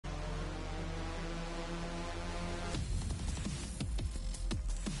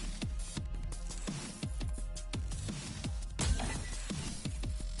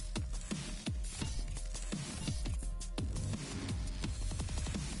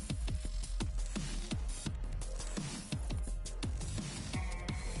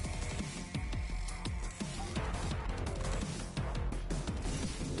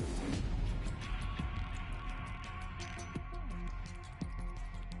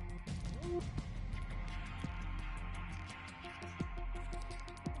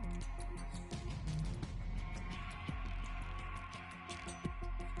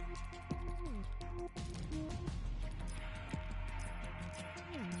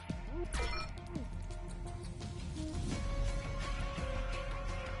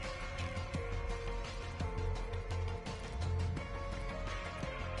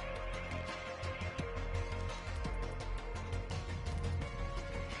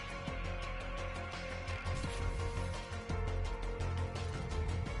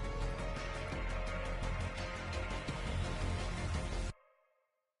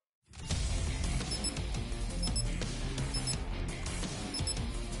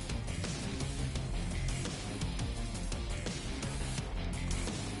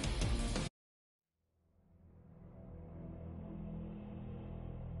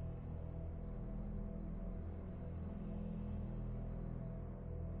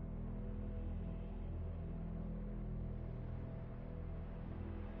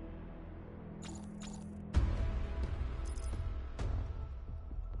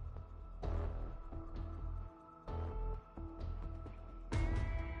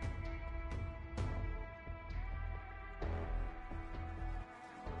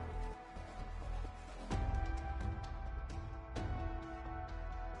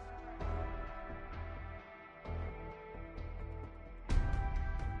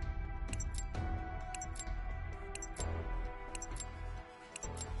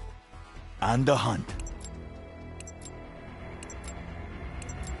On the hunt.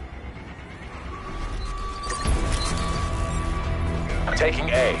 Taking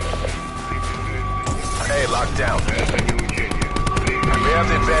A. A locked down. We have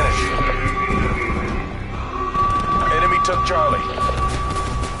the advantage. Enemy took Charlie.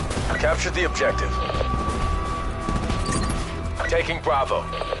 Captured the objective. Taking Bravo.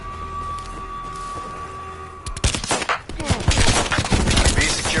 Be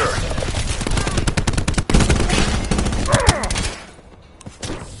secure.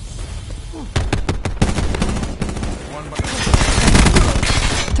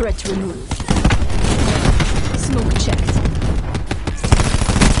 Threat removed. Smoke checked.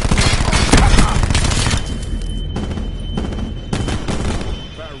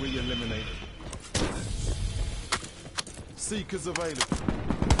 Battery eliminated. Seekers available.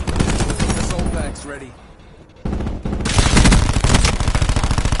 Assault packs ready.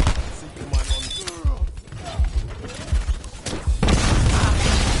 Seeker mine on.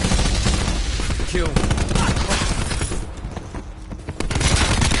 Kill.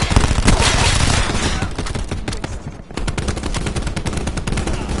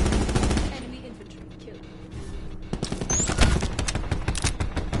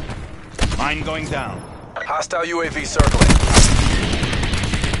 Mine going down. Hostile UAV circling.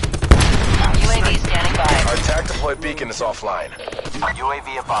 UAV standing by. Our attack deployed beacon is offline.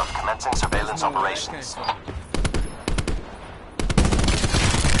 UAV above, commencing surveillance operations.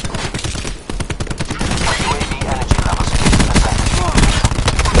 UAV energy levels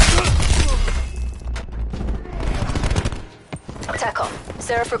 50%. TACOM.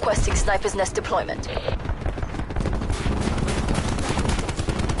 Seraph requesting sniper's nest deployment.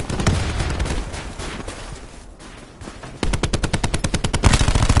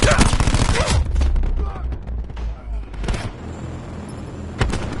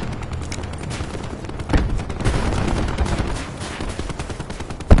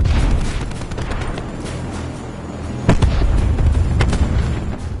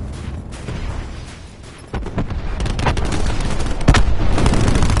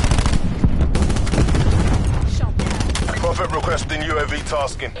 Requesting UAV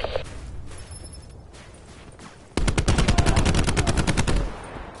tasking.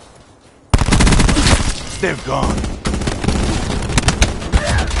 They've gone.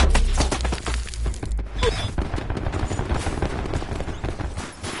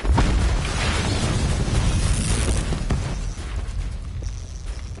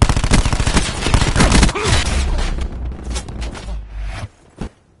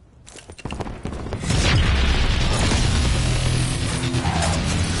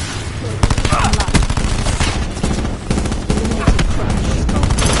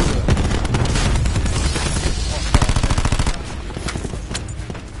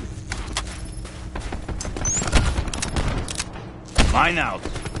 Mine out.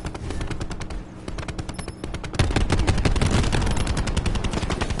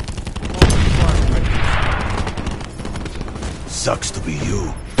 Sucks to be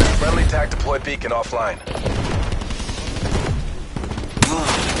you. Friendly TAC deployed beacon offline.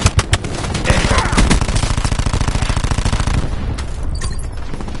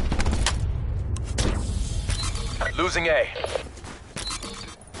 Losing A.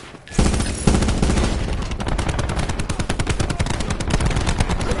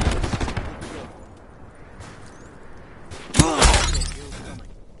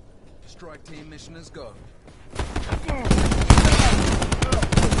 Strike team missioners go.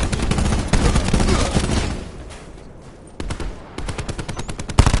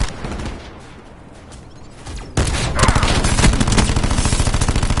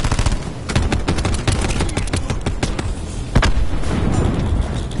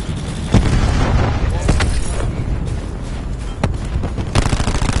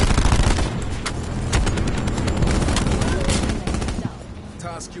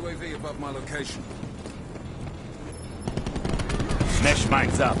 Task UAV above my location. Mesh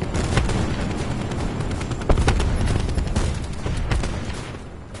mines up.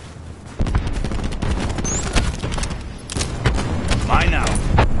 Mine out.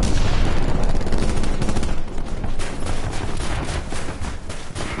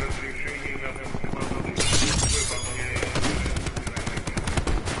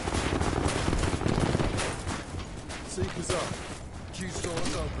 Seekers up. Q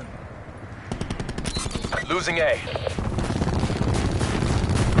stores open. Losing A.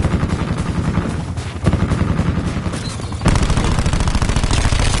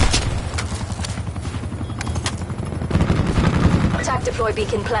 Attack deploy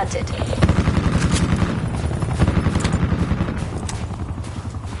beacon planted.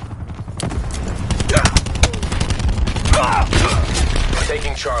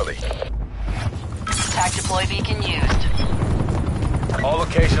 Taking Charlie. Attack deploy beacon used. All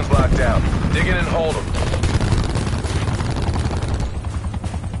locations locked down. Dig in and hold them.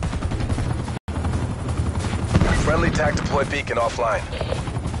 Friendly TAC deploy beacon offline.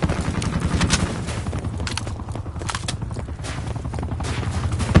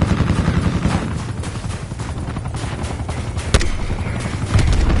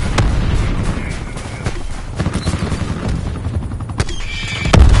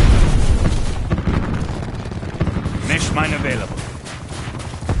 Mesh mine available.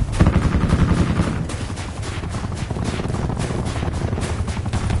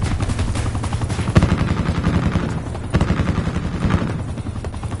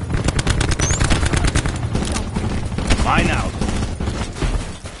 Mine out.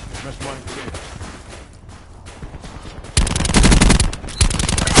 Mesh mine clear.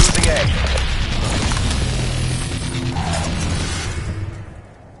 Losing A.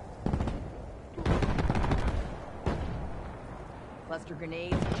 Cluster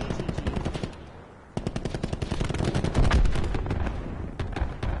grenades, GTG.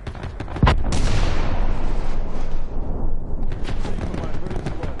 Seeker mine ready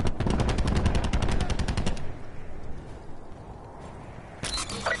to roll.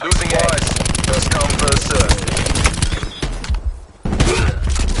 Losing A. First come, first serve.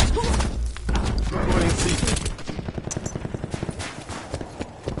 Deploying Seeker.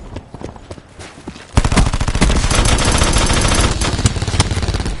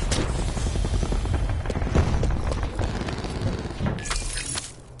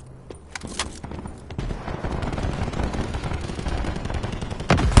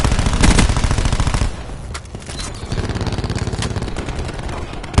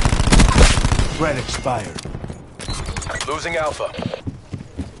 Threat expired. Losing Alpha.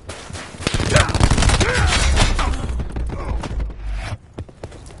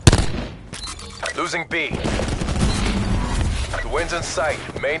 Losing B. The wind's in sight.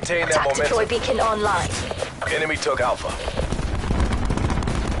 Maintain that Attack deploy momentum. beacon online. Enemy took Alpha.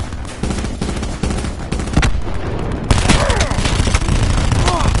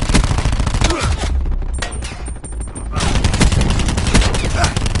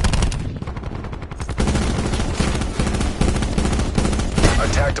 Our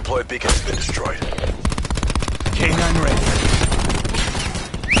TAC deploy beacon has been destroyed. K9 ready.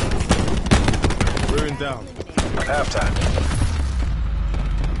 Rearing down. Halftime.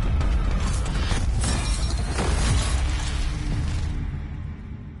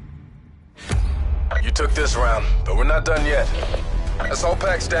 You took this round, but we're not done yet. Assault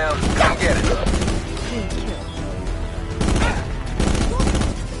pack's down. Come get it.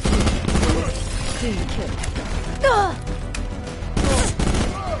 Clean kill. Ah!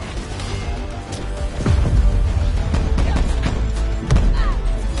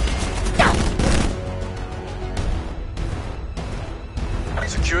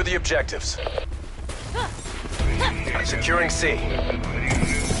 Secure the objectives. Securing C.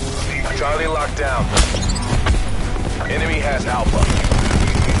 Charlie locked down. Enemy has Alpha.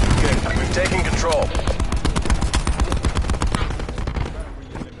 We've taken control.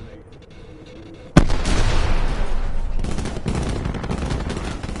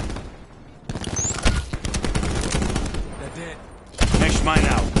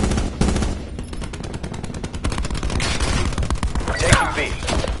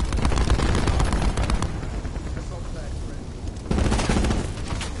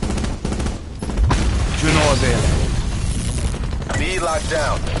 knocked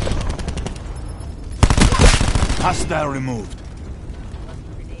down. Hostile removed.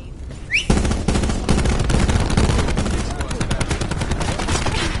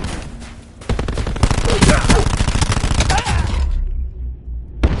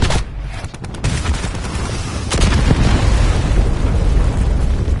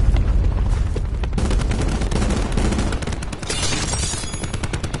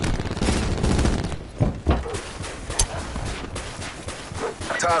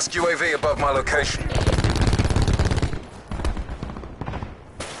 Task UAV above my location.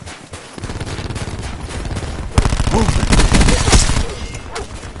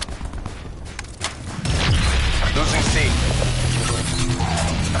 Losing C.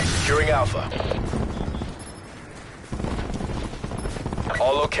 Securing Alpha.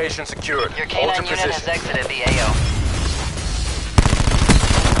 All locations secured. Your Hold K9 your unit has position. exited the AO.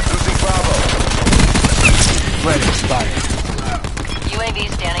 Losing Bravo. Threat expired. UAV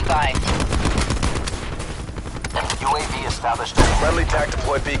standing by. UAV established. Friendly TAC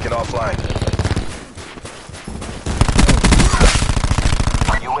deploy beacon offline.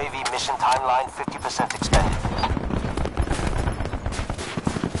 UAV mission timeline 50% extended.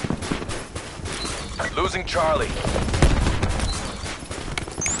 Losing Charlie.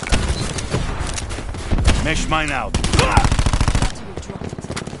 Mesh mine out.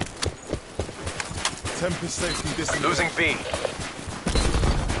 Tempest safety distance. Losing B.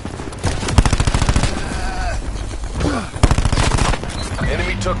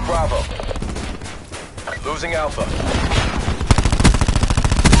 Enemy took Bravo. Losing Alpha.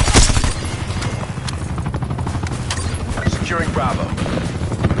 Securing Bravo.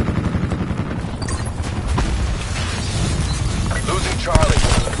 Losing Charlie.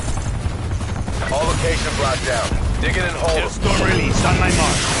 All locations locked down. Digging and hold 'em. Storm released on my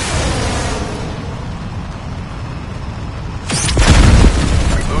mark.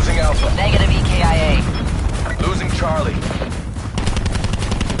 Losing Alpha. Negative EKIA. Losing Charlie.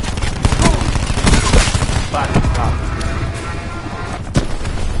 Back up.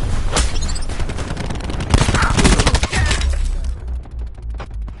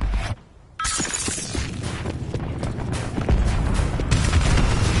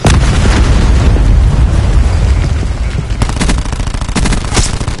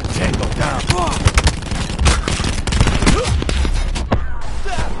 Tango down.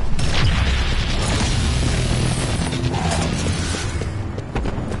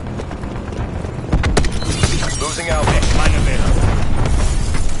 Losing Alpha. Mine available.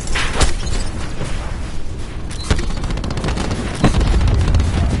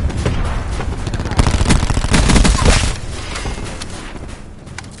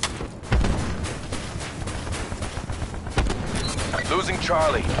 Losing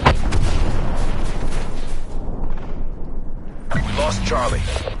Charlie. Lost Charlie.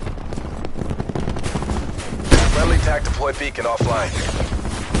 Friendly TAC deploy beacon offline.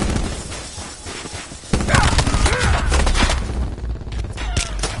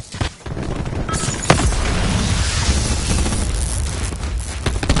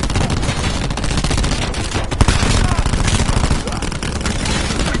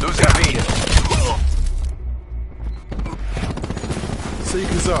 Losing B.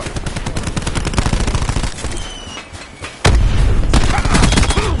 Seekers up.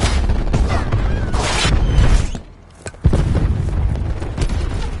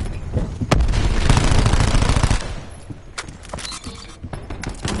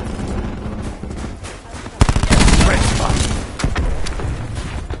 Threat spot.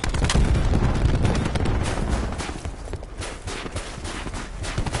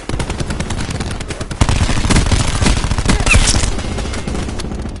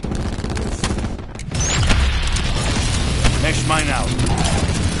 Mesh mine out.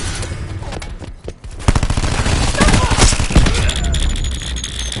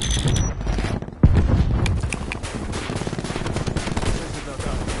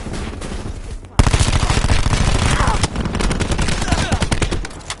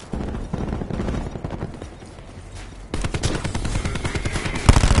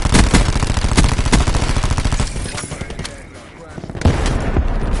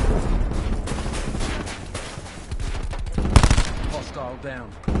 Hostile down.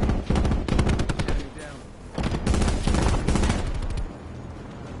 Enemy down.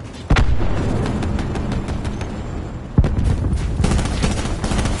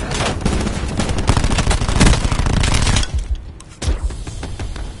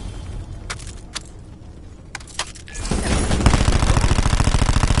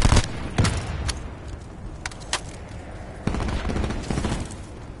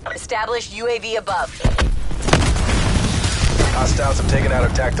 Established UAV above. Hostiles have taken out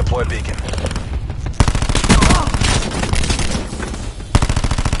attack deploy beacon.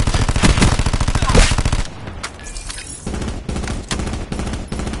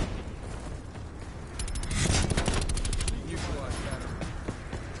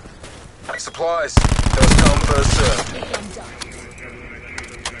 Supplies. First come, first served.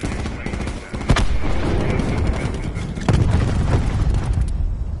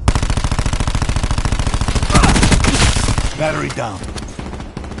 Battery down.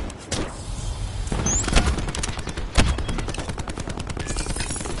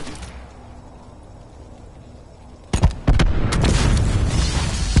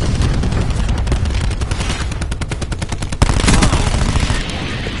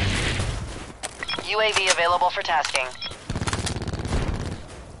 UAV available for tasking.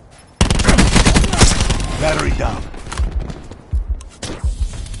 Battery down.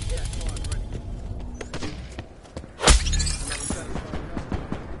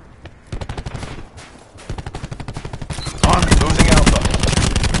 On, losing Alpha.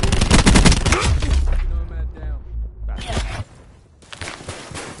 Nomad down.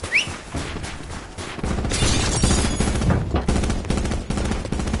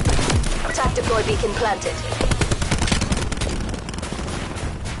 Attack deploy beacon planted.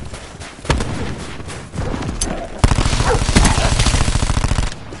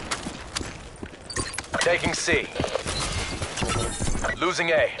 Taking C. Losing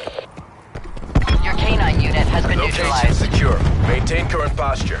A. Your K9 unit has been Location neutralized. secure. Maintain current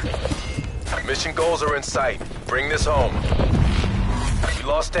posture. Mission goals are in sight. Bring this home. We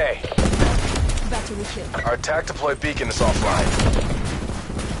lost A. Battery kill. Our attack deploy beacon is offline.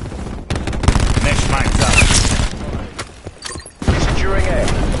 Mesh mines out. Securing A.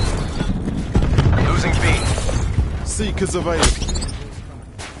 Losing B. Seekers available.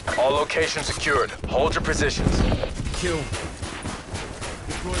 All locations secured. Hold your positions. Kill.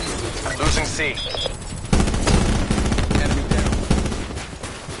 Deploying. Losing C. Enemy down.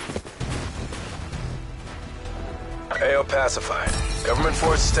 AO pacified. Government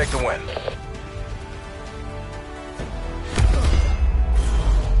forces take the win.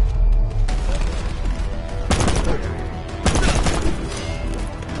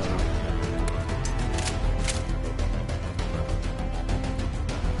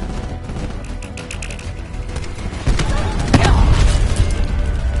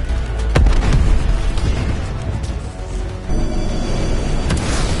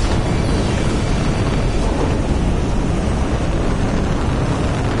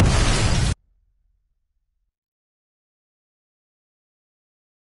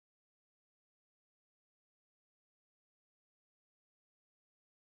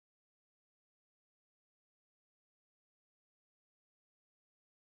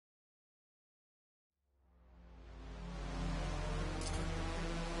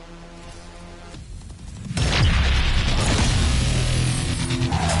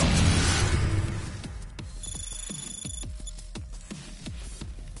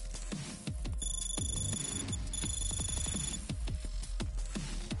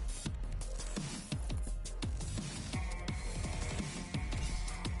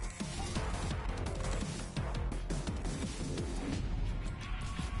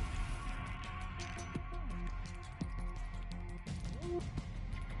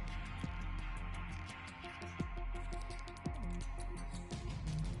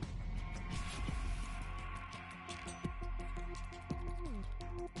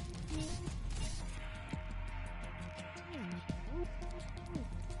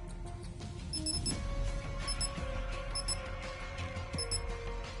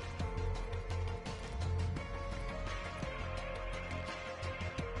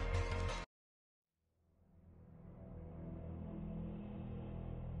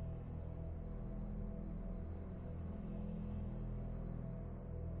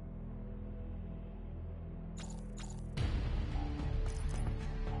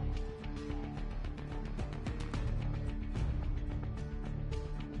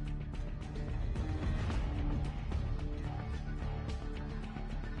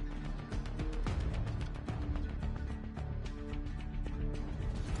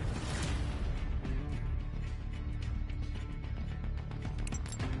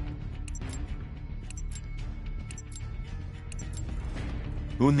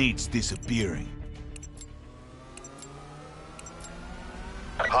 Who needs disappearing?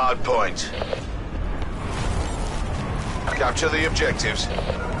 Hard point. Capture the objectives.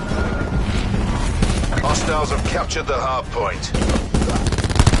 Hostiles have captured the hard point.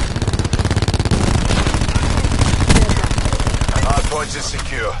 Hard point is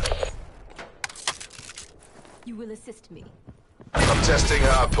secure. You will assist me. I'm testing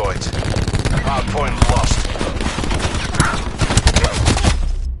hardpoint. Hardpoint lost.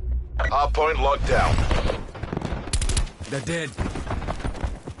 Hardpoint locked down. They're dead.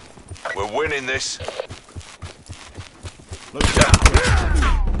 We're winning this. Look down.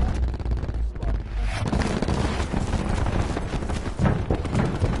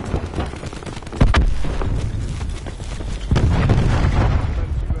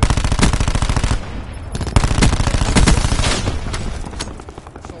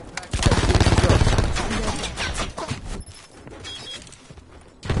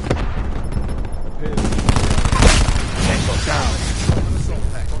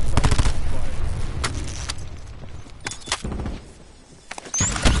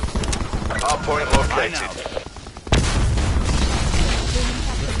 Hardpoint located.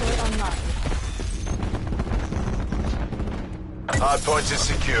 Hardpoint is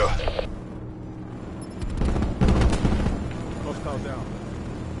secure. Hostile down.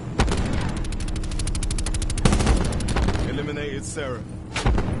 Eliminated Sarah.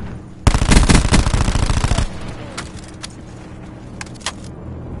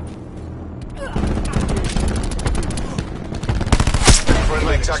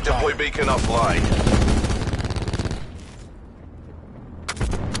 Friendly attack deploy beacon offline.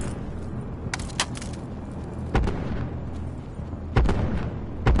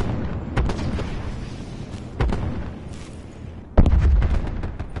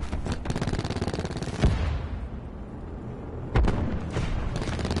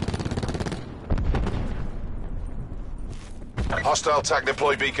 Hostile TAC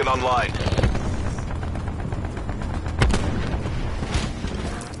deploy beacon online.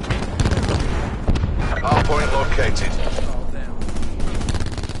 Hardpoint located.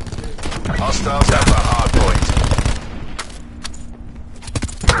 Hostiles have the hardpoint.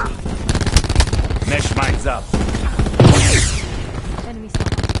 Mesh mines up. Enemy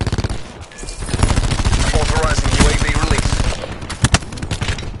spotted. Authorizing UAV release.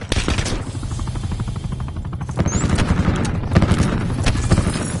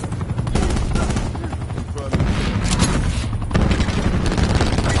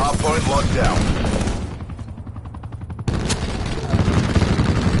 Hardpoint locked down.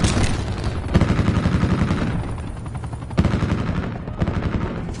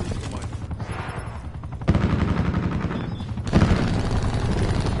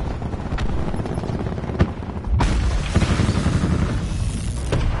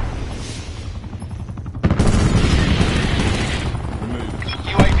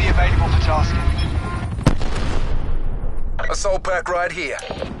 UAV available for tasking. Assault pack right here.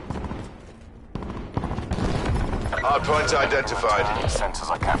 Hardpoint identified. Sensors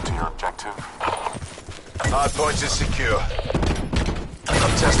are capturing your objective. Hardpoint is secure.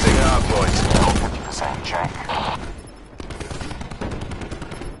 I'm testing hardpoint. 50% check.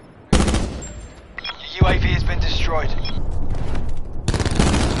 UAV has been destroyed.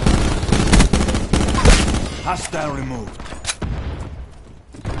 Hostile removed.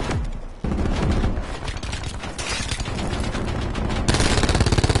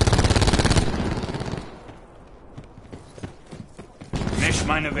 Mesh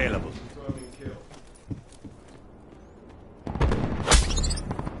mine available.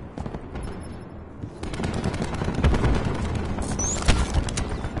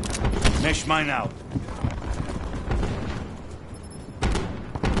 Mesh mine out.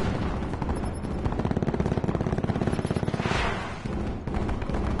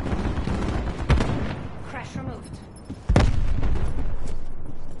 Crash removed.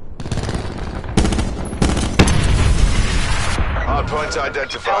 Hardpoint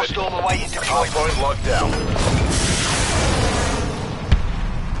identified. Hellstorm awaiting deployment. Hardpoint locked down.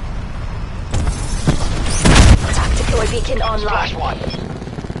 Tactical beacon Flash online. one.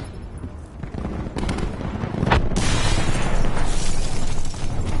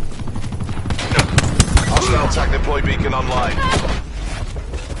 Hostile TAC deploy beacon online.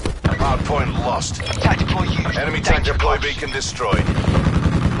 Hardpoint lost. TAC deploy used. Enemy TAC Danger deploy close. beacon destroyed.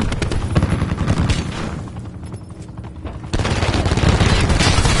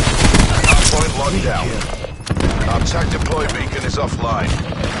 Hardpoint locked down. Our TAC deploy beacon is offline.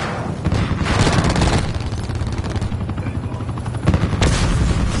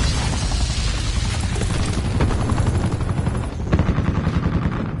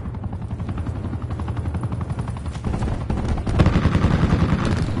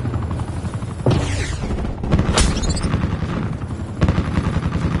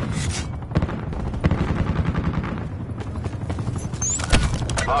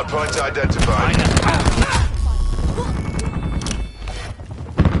 Hardpoint identified.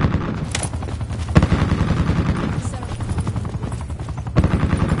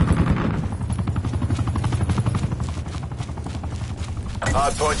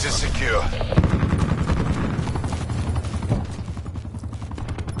 Hardpoint is secure.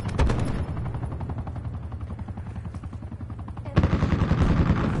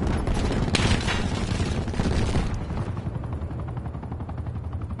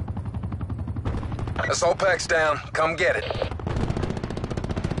 Assault pack's down. Come get it.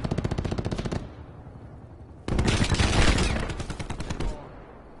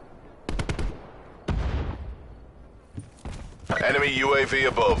 Enemy UAV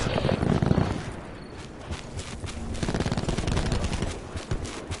above.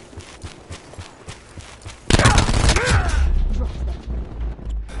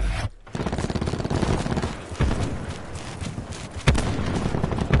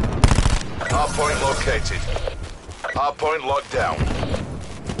 Hardpoint located. Hardpoint locked down.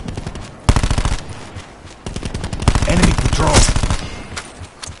 Enemy patrol.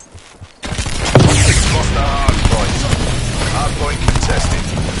 Lost the hardpoint. Hardpoint contested.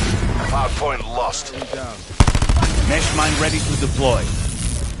 Hardpoint lost. Down. Mesh mine ready to deploy.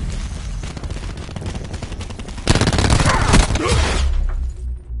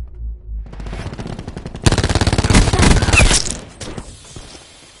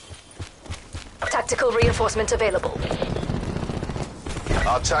 Tactical reinforcement available.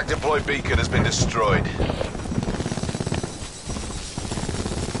 Our TAC deploy beacon has been destroyed.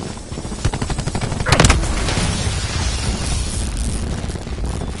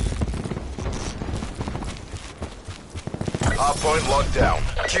 Hardpoint locked down.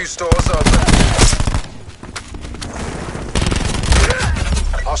 Q stores open.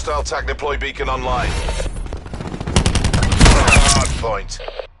 Hostile TAC deploy beacon online. Hardpoint.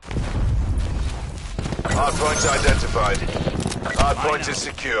 Hardpoint identified. Hardpoint is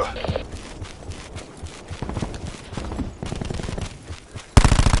secure.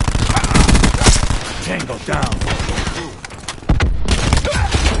 Tango down.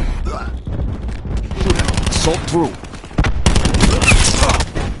 Assault through.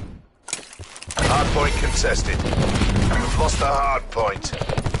 Hardpoint contested. We've lost the hardpoint.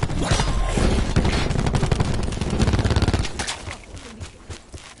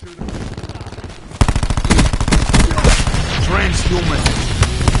 Transhuman.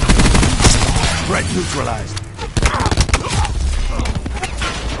 Threat neutralized.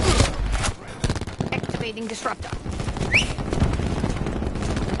 Activating disruptor.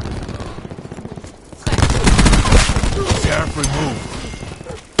 Sheriff removed.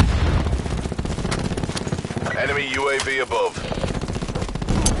 Enemy UAV above.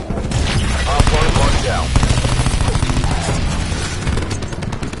 Hardpoint locked down.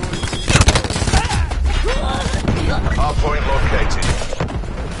 Hardpoint located.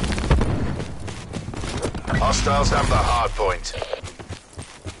 Hostiles have the hardpoint.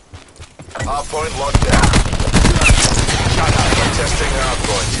 Hardpoint locked down. Testing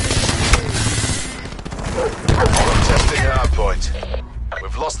hardpoint. Testing hardpoint.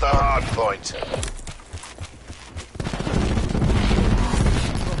 We've lost the hardpoint.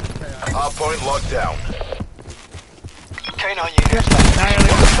 Hardpoint locked down. Canine units.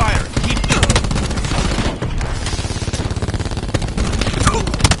 Annihilate fire. Keep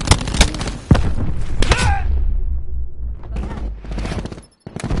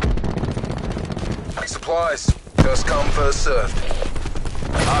Supplies. First come, first served.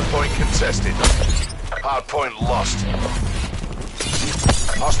 Hardpoint contested. Hardpoint lost.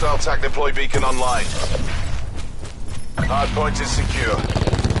 Hostile TAC deploy beacon online. Hardpoint is secure.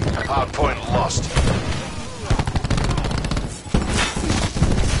 Hardpoint lost.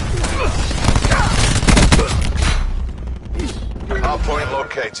 Hardpoint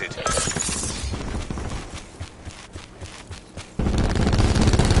located.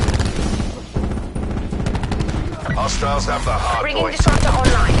 Hostiles have the Bringing hardpoint. disruptor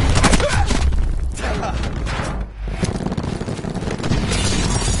online.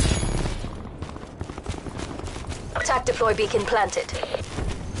 TAC deploy beacon planted.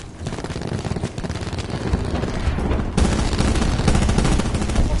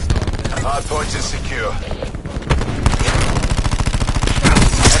 Hardpoint is secure.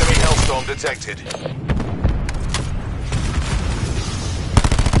 Enemy hellstorm detected.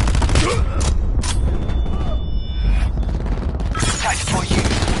 Tactical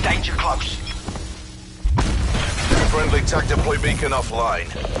unit. Danger close. Friendly TAC deploy beacon offline.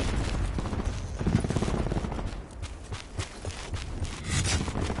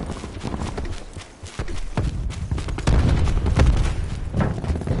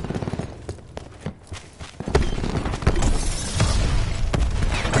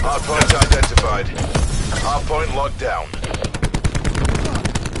 Hardpoint identified. Hardpoint locked down.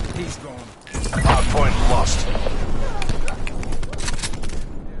 He's gone. Hardpoint lost.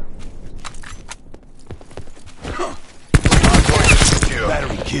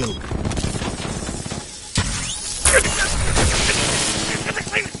 kill.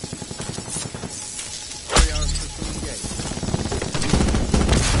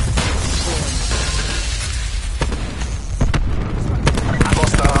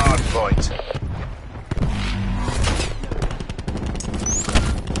 Lost the hard point.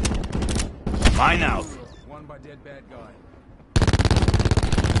 Mine out. One by dead bad guy.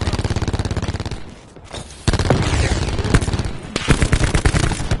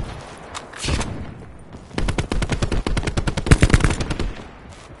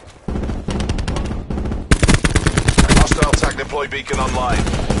 Hostile TAC deploy beacon online.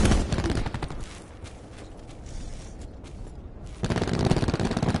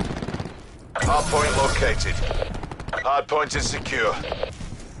 Hard point located. Hard point is secure.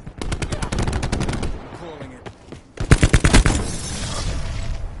 Calling it.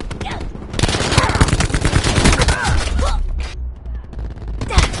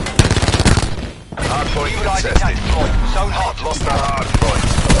 Hard point contested. Lost the hard point.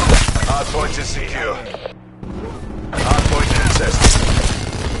 Hard point is secure. Hard point contested.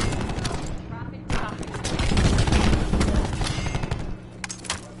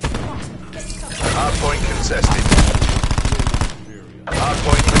 Hard point contested. Hard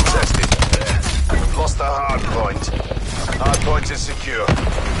point contested. We've lost the hard point. Hard point is secure.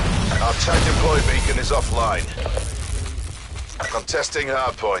 Our TAC deploy beacon is offline. Contesting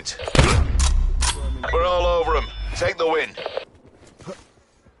hard point. We're all over them. Take the win.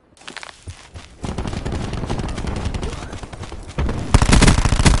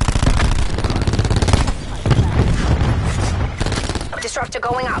 Disruptor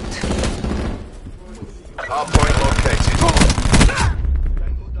going out. Hard point located.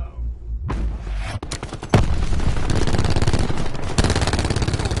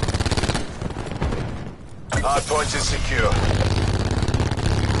 Hard point is secure.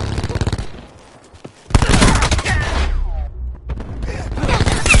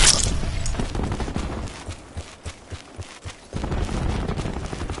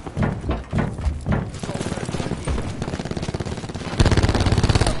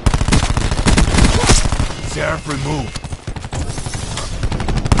 Seraph removed.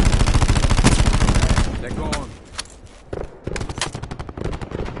 They're gone.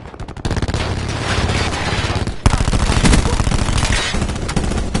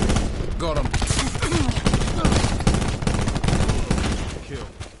 Got him. Kill.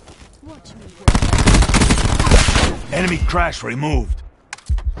 Enemy crash removed.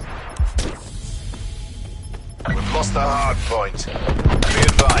 We've lost the hard point. Be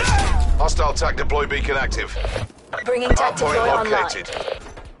advised. Hostile TAC deploy beacon active. Bringing Hard TAC point deploy online. located.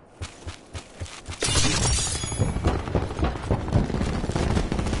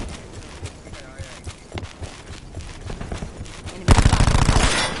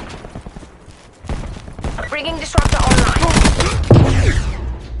 Bringing disruptor online.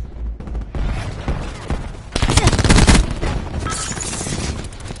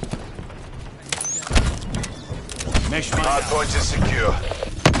 Mesh mine Hard out. point is secure.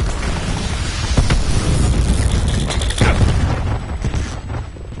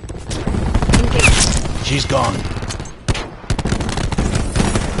 Engaged. She's gone.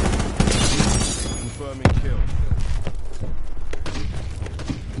 Confirming kill.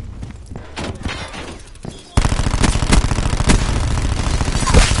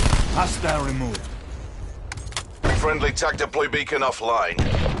 Hostile removed. Friendly TAC deploy beacon offline.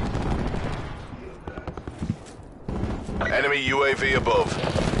 Enemy UAV above.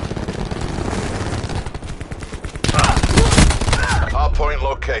 Hard point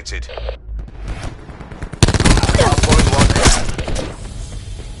located. Hard point located.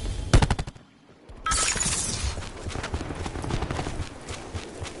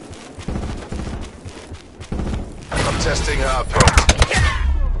 I'm testing hard point.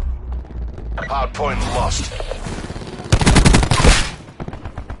 Hard point lost.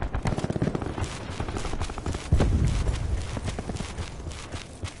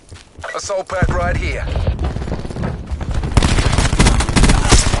 Assault pad right here.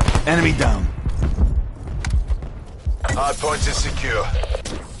 Enemy down. Hard point is secure.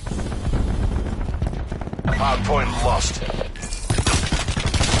 Hard point lost.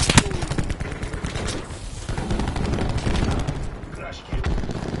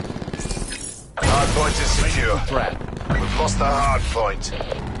 Hard point is secure. Trap. We've lost the hard point.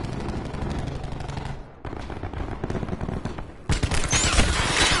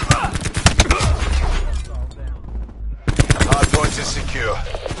 Hard point is secure.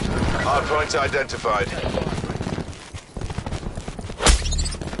 Hard point identified.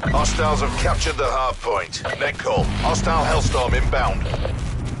 Hostiles have captured the hard point. Net call. Hostile Hellstorm inbound.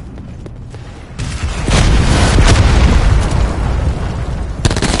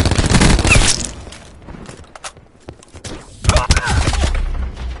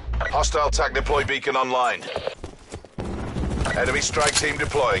 Hostile TAC deploy beacon online. Enemy strike team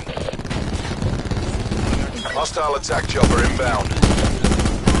deploying. Hostile attack chopper inbound.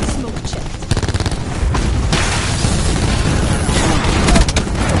 Smoke check.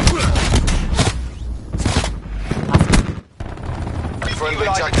 Friendly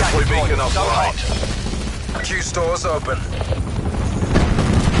TAC deploy beacon offline. Q stores open.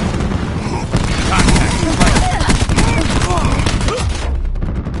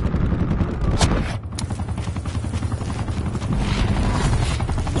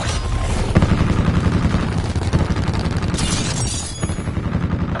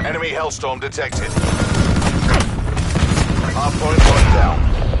 Enemy Hellstorm detected. Hardpoint locked down.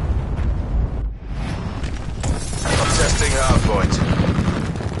 I'm testing hardpoint.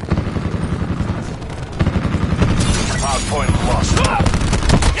 Hardpoint lost.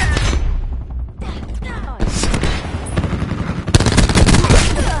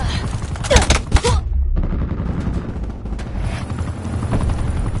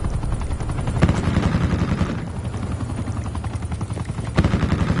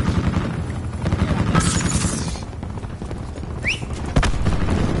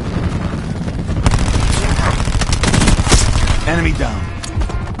 Enemy down.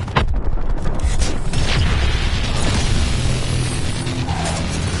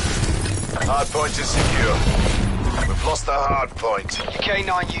 Hardpoint is secure. We've lost the hardpoint.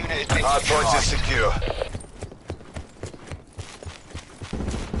 K9 unit has been Hardpoint is secure.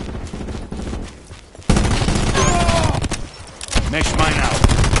 Mesh mine out.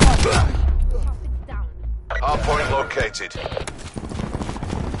 Hardpoint located.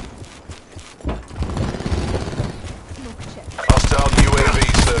 Hostile UAV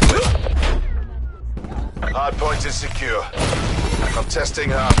circling. Hardpoint is secure. I'm testing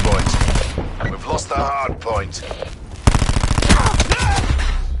hardpoint. We've lost the hardpoint.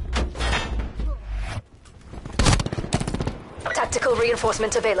 Tactical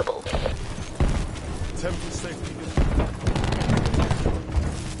reinforcement available. Temple safety.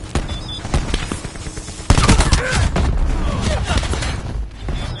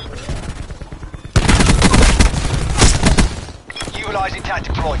 Utilizing TAC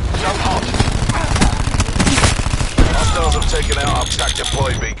deploy. So hot. Hostiles have taken out our TAC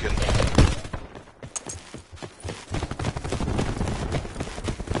deploy beacon.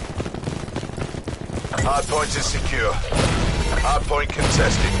 Hardpoint is secure. Hardpoint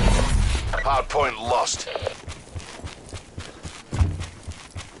contested. Hardpoint lost.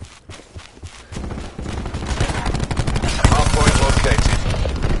 Hardpoint located.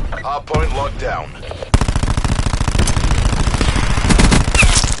 Hardpoint locked down.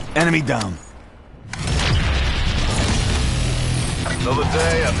 Enemy down. Another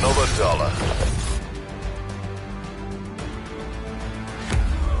day, another dollar.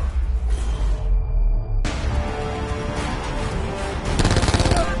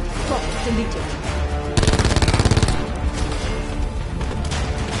 Focus deleted.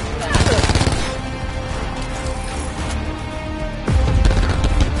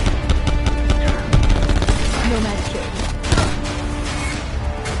 Nomad kill.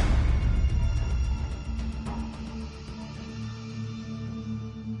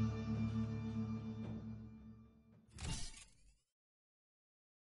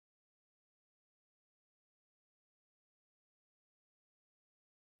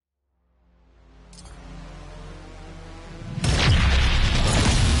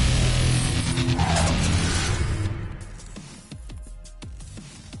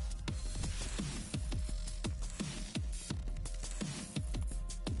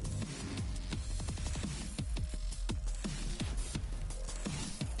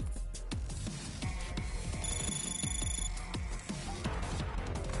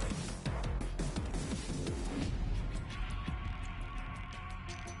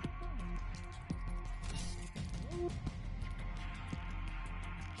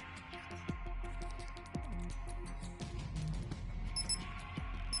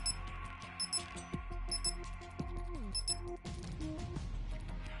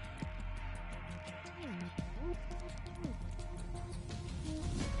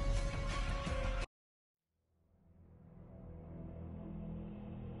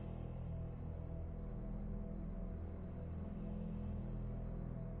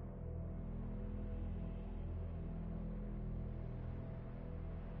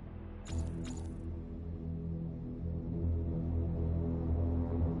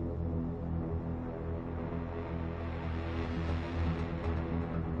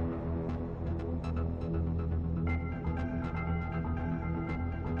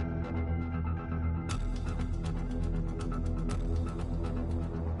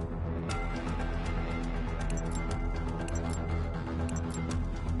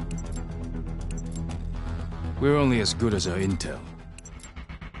 We're only as good as our intel.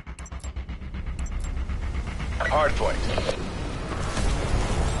 Hardpoint.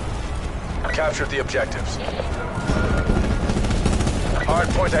 Captured the objectives.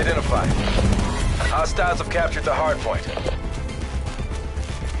 Hardpoint identified. Hostiles have captured the hardpoint.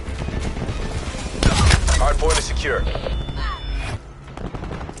 Hardpoint is secure.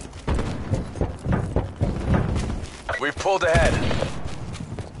 We've pulled ahead.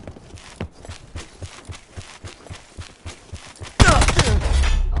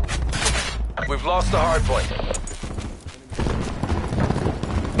 We've lost the hardpoint.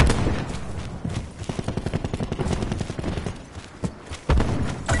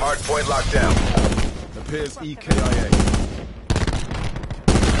 Hardpoint locked down. Appears EKIA.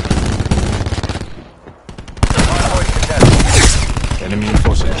 Hardpoint contested. Enemy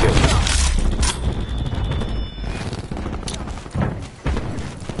enforcer killed.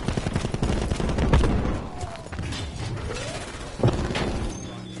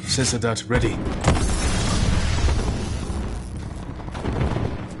 Sensor dart ready.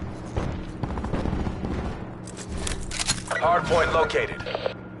 Hardpoint located.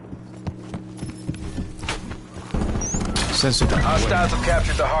 Sensor dart away. Hostiles have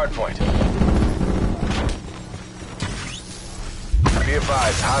captured the hardpoint. Be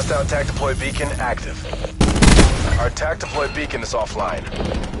advised, hostile attack deploy beacon active. Our attack deploy beacon is offline.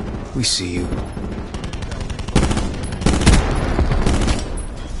 We see you.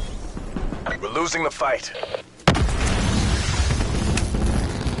 We're losing the fight.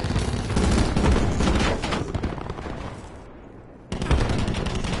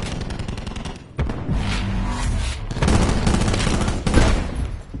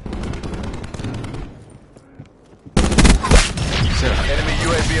 Enemy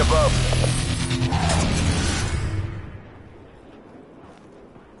UAV above.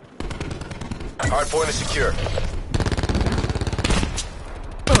 Hardpoint is secure.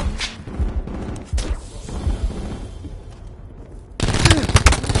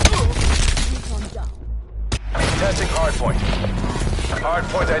 Testing hardpoint.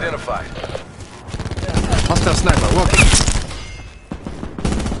 Hardpoint identified. Hostile sniper, walking.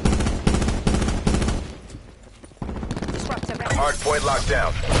 Hardpoint locked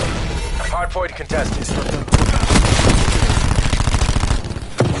down. Hardpoint contested.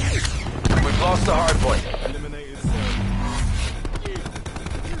 We've lost the hardpoint. Eliminated.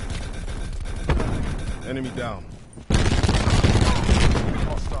 Enemy down.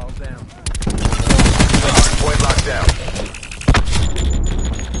 Hostile down. Hardpoint locked down.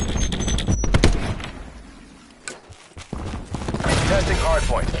 Testing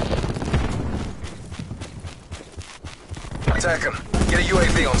hardpoint. Attack him. Get a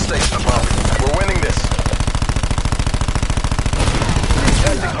UAV on station above. We're winning this.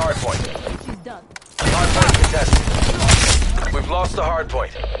 Testing hardpoint. She's done. Hardpoint contested. We've lost the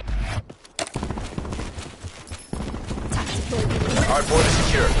hardpoint. Tactical. Hardpoint is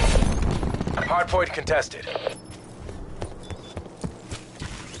secure. Hardpoint contested.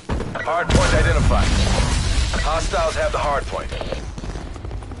 Hardpoint identified. Hostiles have the hardpoint.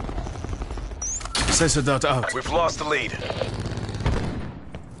 Sensor dart out. We've lost the lead.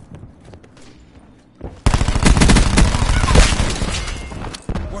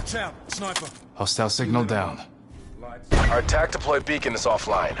 Watch out, sniper. Hostile signal down. Our attack deploy beacon is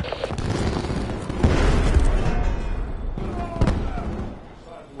offline.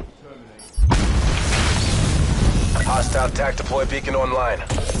 Hostile attack deploy beacon online.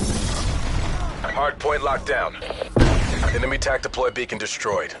 Hardpoint locked down. Enemy attack deploy beacon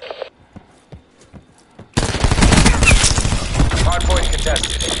destroyed. Hardpoint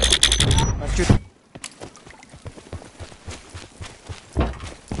contested.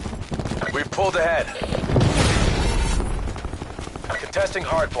 We've pulled ahead. Contesting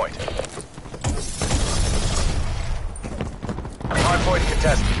hardpoint. Hardpoint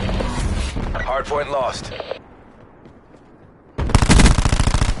contested. Hardpoint lost.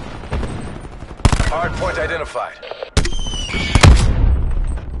 Hardpoint identified.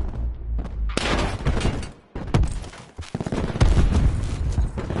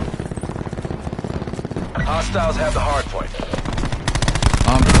 Hostiles have the hardpoint.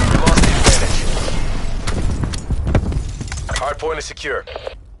 We lost the advantage. Hardpoint is secure.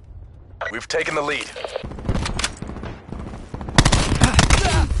 We've taken the lead.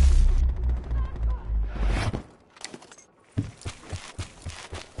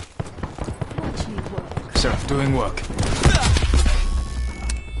 Watch me work. Seraph doing work.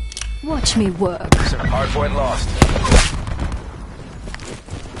 Watch me work. Hardpoint lost.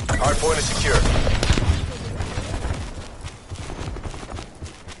 Hardpoint is secure.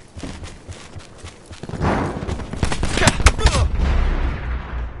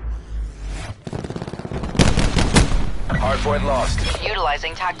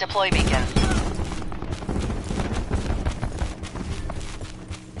 Utilizing TAC deploy beacon.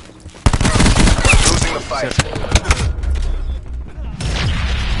 Losing the fight.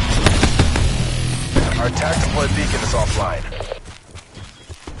 Our TAC deploy beacon is offline.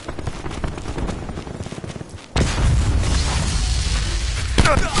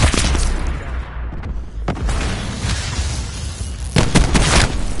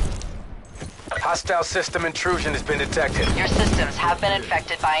 Hostile system intrusion has been detected. Your systems have been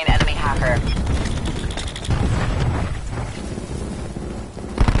infected by an enemy hacker.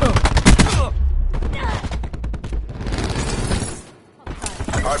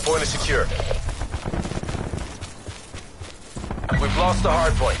 Hardpoint is secure. We've lost the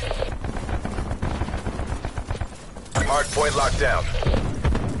hardpoint. Hardpoint locked down.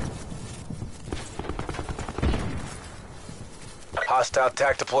 Hostile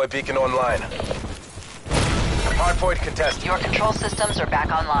TAC deploy beacon online. Hardpoint contested. Your control systems are back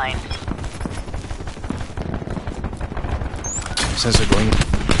online. Sensor going.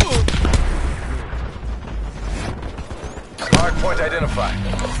 Hardpoint identified.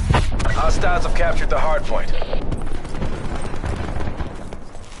 Hostiles have captured the hardpoint.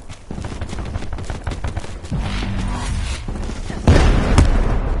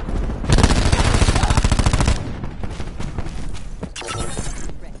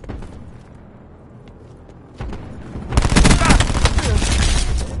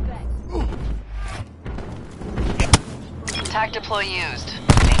 TAC deploy used.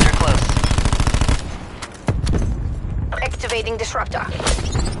 Danger close. Activating disruptor.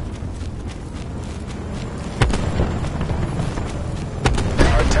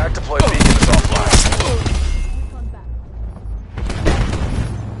 Our TAC deploy beacon is offline.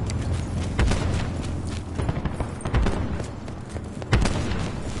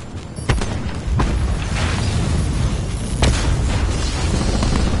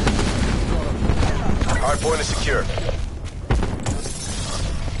 Hardpoint is secure.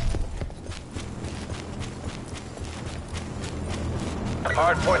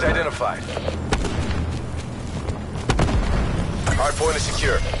 Hardpoint identified. Hardpoint is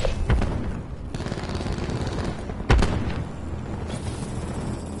secure.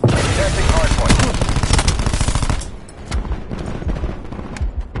 Detecting hardpoint.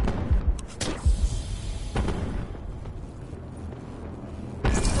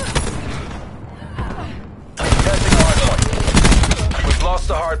 Detecting hardpoint. We've lost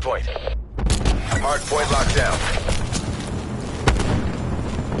the hardpoint. Hardpoint locked down.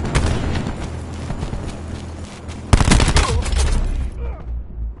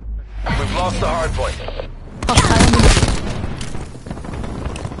 We've lost the hardpoint.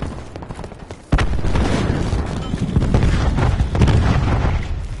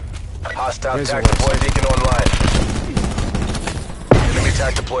 Hostile TAC deploy beacon online. Enemy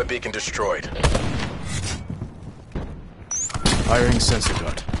TAC deploy beacon destroyed. Firing sensor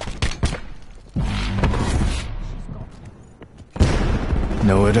dart.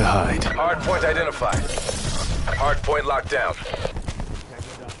 Nowhere to hide. Hardpoint identified. Hardpoint locked down.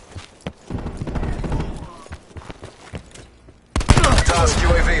 Task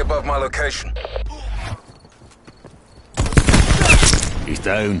UAV above my location. He's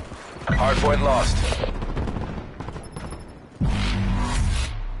down. Hardpoint lost.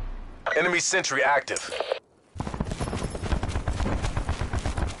 Enemy sentry active.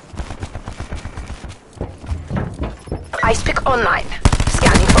 Ice pick online.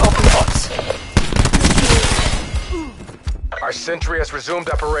 Scanning for open ports. Our sentry has resumed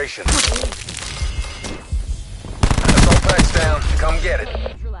operation. Assault pack's down. Come get it.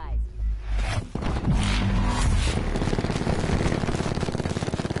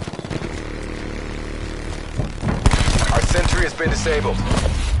 Our sentry has been disabled.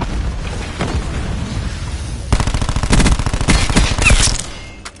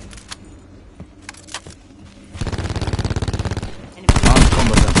 Armed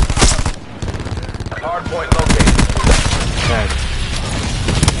combatant. Hardpoint located. Tag.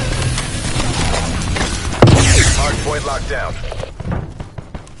 Hardpoint locked down.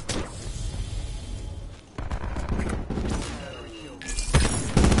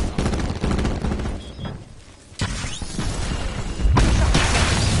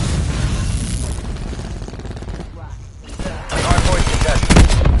 Hardpoint contested.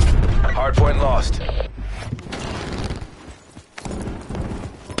 Hardpoint lost.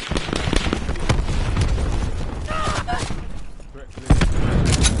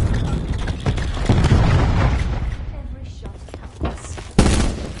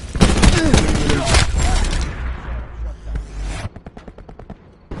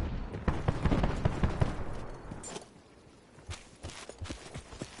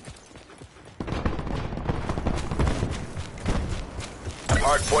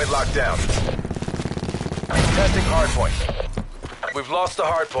 Hardpoint locked down. Testing hardpoint. We've lost the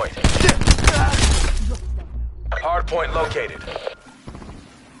hardpoint. Hardpoint located.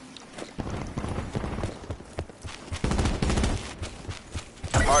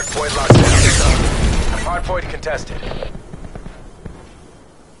 Hardpoint locked down. Hardpoint contested.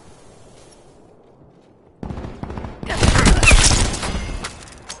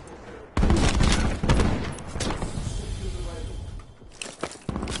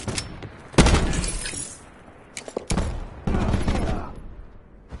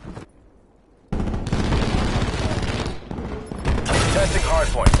 Testing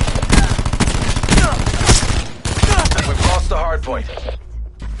hardpoint. We've lost the hardpoint.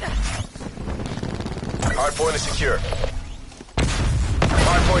 Hardpoint is secure.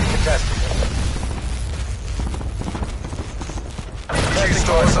 Hardpoint contested. Testing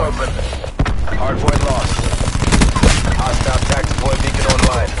doors open. Hardpoint lost. Hostile tactical beacon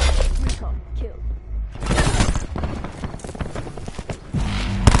online. Recon killed.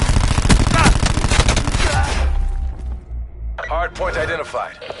 Hardpoint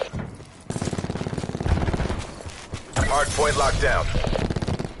identified. Hardpoint locked down.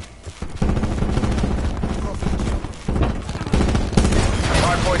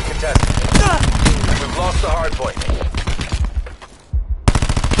 Hardpoint contested. We've lost the hardpoint.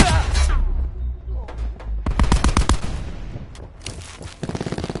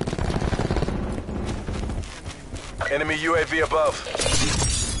 Enemy UAV above.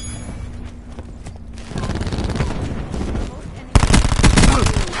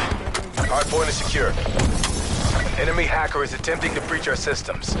 Hardpoint is secure. Enemy hacker is attempting to breach our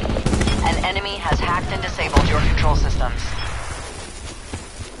systems. An enemy has hacked and disabled your control systems.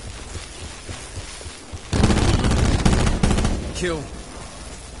 Kill.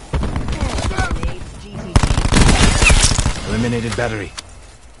 Eliminated battery.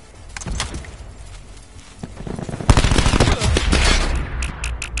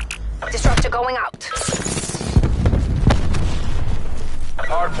 Disruptor going out.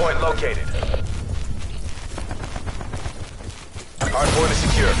 Hardpoint located. Hardpoint is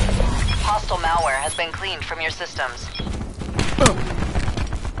secure. Hostile malware has been cleaned from your systems.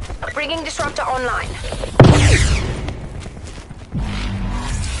 Bringing disruptor online.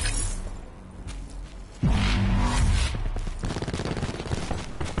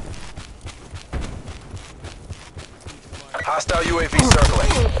 Hostile UAV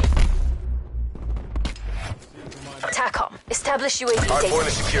circling. TACOM. Establish UAV Hardpoint data.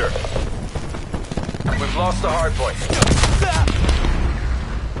 is secure. We've lost the hardpoint.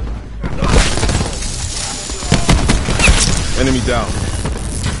 Enemy down.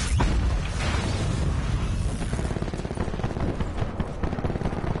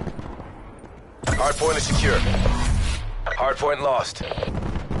 Hardpoint is secure. Hardpoint lost.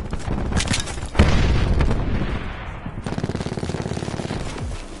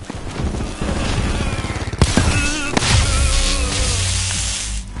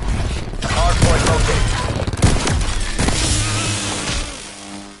 Hardpoint located.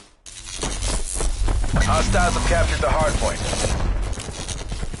 Hostiles have captured the hardpoint.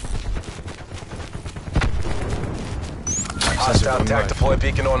 Hostile TAC deploy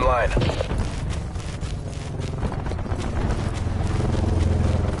beacon online.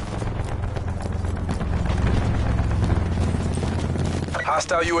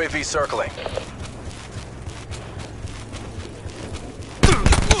 Hostile UAV circling.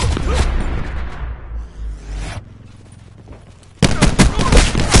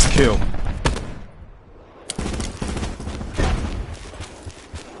 Kill.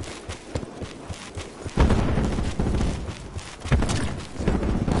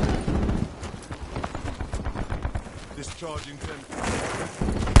 Discharging 10.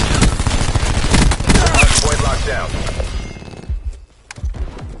 Hardpoint locked down.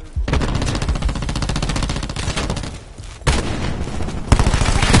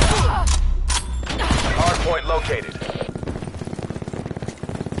 Hardpoint located.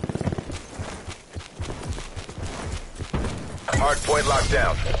 Hardpoint locked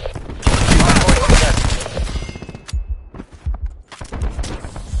down. Hardpoint contested.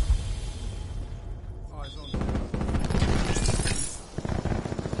 Eyes on.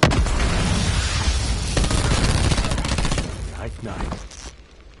 Night night.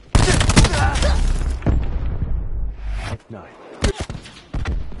 Night night.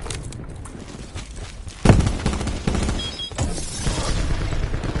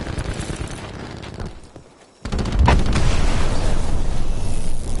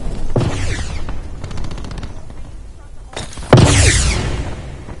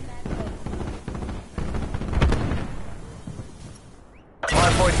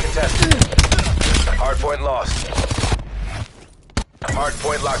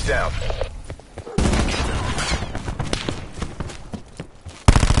 Hardpoint locked down.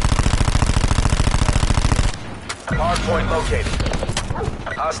 Hardpoint located.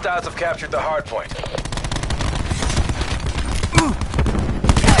 Hostiles have captured the hardpoint.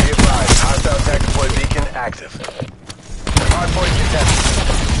 Be advised, hostile attack deploy beacon active. Hardpoint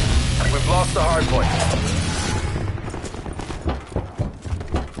contested. We've lost the hardpoint.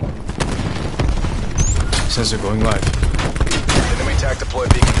 Sensor going live. Enemy attack deploy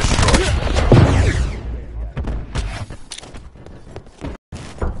beacon destroyed.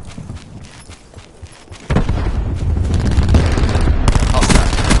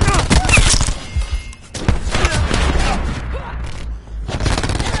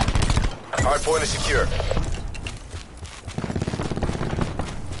 Hardpoint is secure.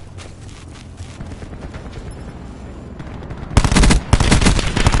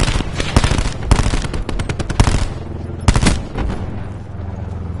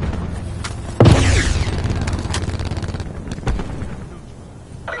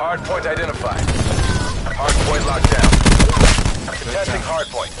 Hardpoint identified. Hardpoint locked down. Contesting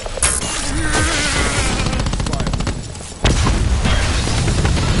hardpoint.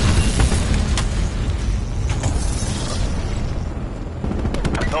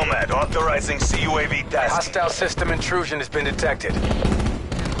 Nomad, authorizing CUAV task. Hostile system intrusion has been detected.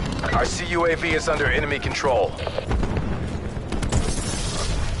 Our CUAV is under enemy control.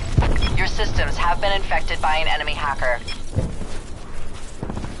 Your systems have been infected by an enemy hacker.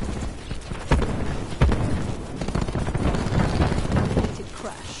 Did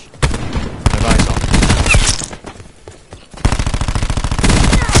crash. Have eyes on.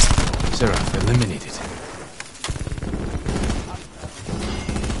 Seraph eliminated.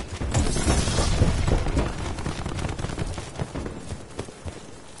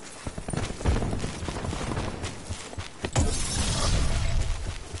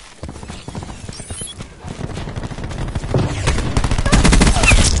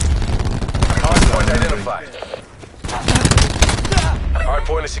 Hardpoint identified.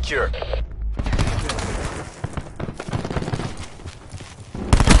 Hardpoint is secure.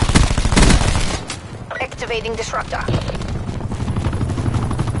 Activating disruptor.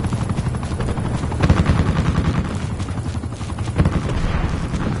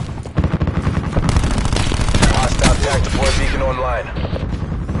 Hostile attack deploy beacon online.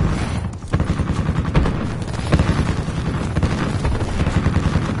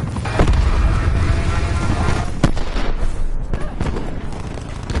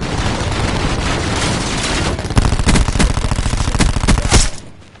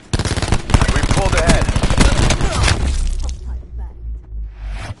 We pulled ahead.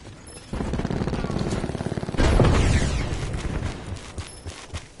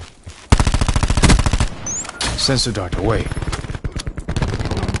 Sensor dart away.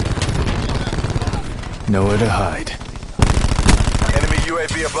 Nowhere to hide. Enemy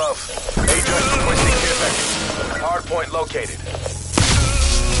UAV above. Agent requesting care package. Hardpoint located.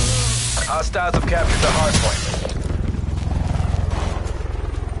 Hostiles have captured the hardpoint.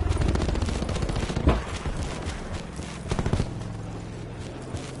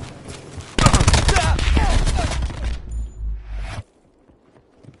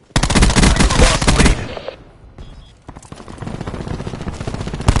 Lost the lead.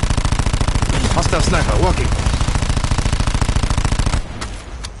 Hostile sniper walking.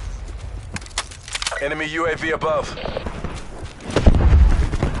 Enemy UAV above.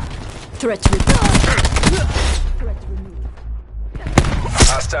 Threat removed. Threat removed.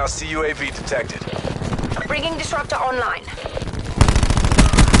 Hostile CUAV detected. Bringing disruptor online.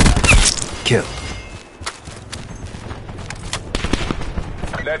 Kill.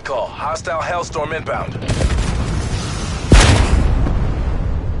 Net call. Hostile Hellstorm inbound.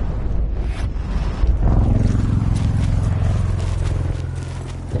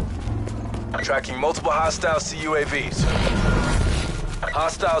 Tracking multiple hostile CUAVs.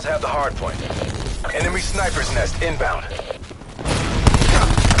 Hostiles have the hardpoint. Enemy sniper's nest inbound.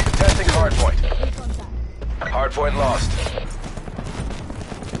 Contesting hardpoint. Hardpoint lost.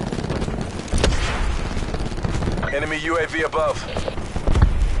 Enemy UAV above.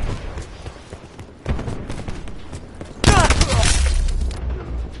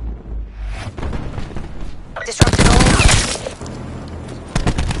 Disruptor online.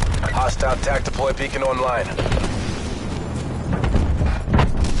 Hostile attack deploy beacon online.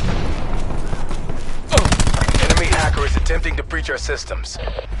 Enemy hacker is attempting to breach our systems.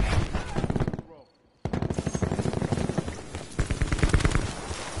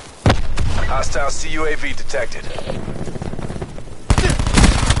 Hostile CUAV detected.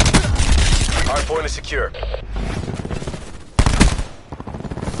 Hardpoint is secure.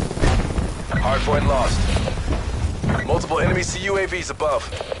 Hardpoint lost. Multiple enemy CUAVs above.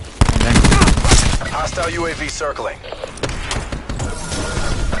 Hostile UAV circling.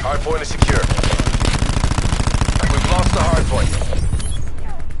 Hardpoint is secure. We've lost the hardpoint.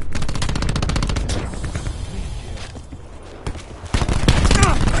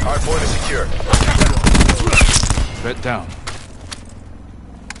 Hardpoint is secure. Threat down.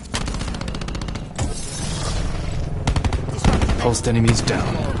 Pulsed enemies down.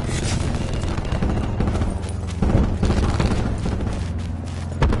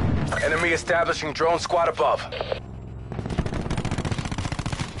 Enemy establishing drone squad above.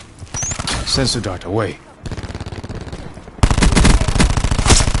 Sensor dart away.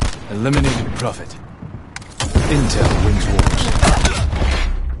 Eliminated Prophet. Intel wins wars.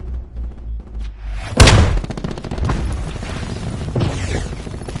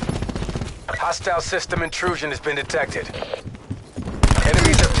 Hostile system intrusion has been detected.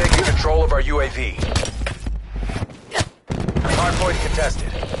 Enemies have taken control of our UAV. Hardpoint contested.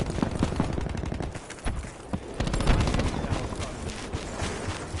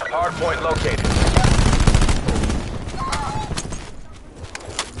 Hardpoint located.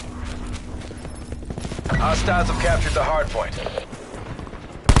 Hostiles have captured the hardpoint.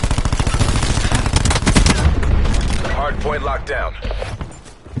 Hardpoint locked down.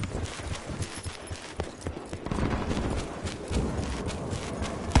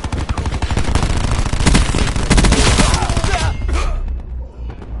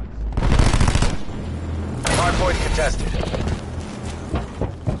 Hardpoint contested.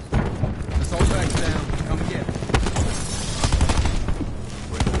 Assault bags down. Come get it.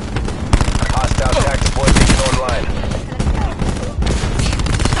 Hostile TAC deploy beacon online.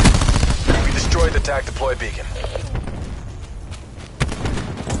 We destroyed the TAC deploy beacon.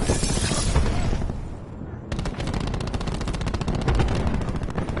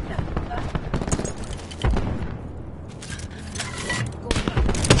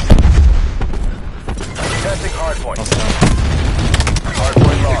 Testing hardpoint.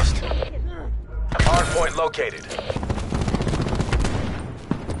 Hardpoint lost. Hardpoint located.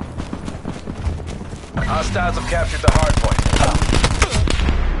 Hostiles have captured the hardpoint.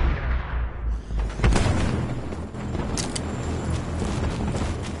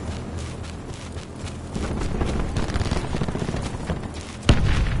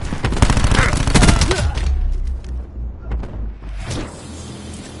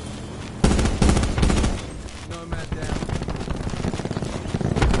 Nomad down.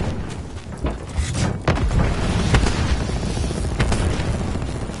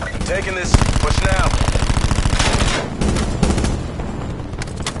 Taking this. Push now.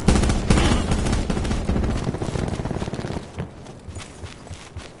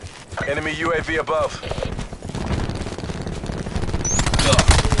 Enemy UAV above.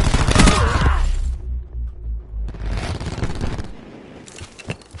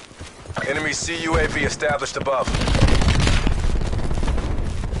 Enemy CUAV established above.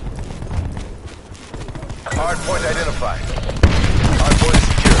 Hardpoint identified. Hardpoint is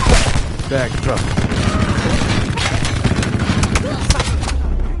secure. Back Prophet.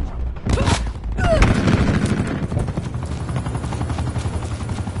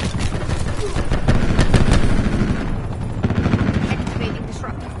 Activating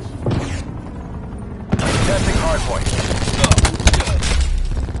disruptor. Testing hardpoint.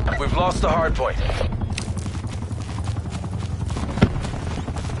 We've lost the hardpoint.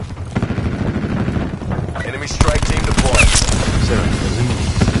 Enemy strike team deployed. Sarah, eliminate.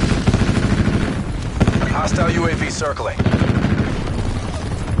 Hostile UAV circling.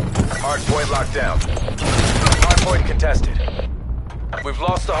 Hardpoint locked down. Hardpoint contested. We've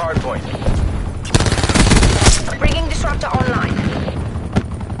lost the hardpoint. Bringing disruptor online.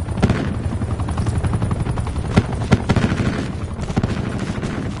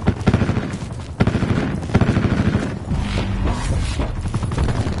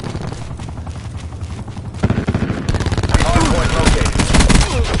 Hardpoint located.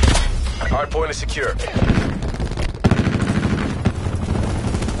 Hardpoint is secure.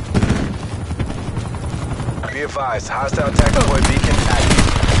 Be advised, hostile TAC deploy beacon active.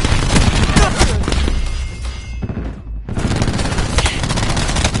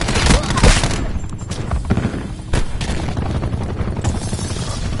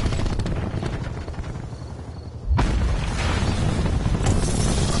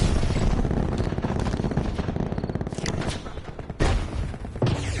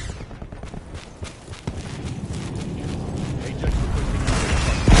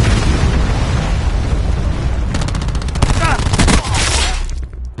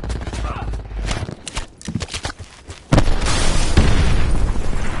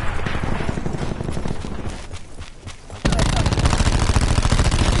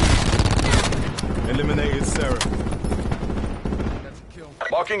 Eliminated Sarah. That's a kill.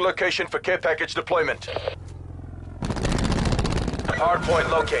 Marking location for care package deployment. Hardpoint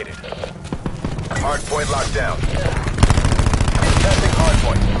located. Hardpoint locked down. Testing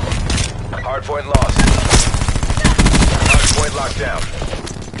hardpoint. Hardpoint lost. Hardpoint locked down.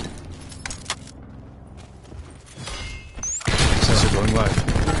 Sensor going live.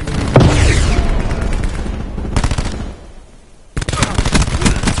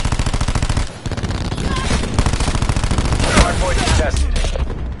 Hardpoint contested.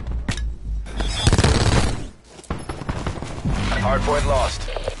 Hardpoint lost.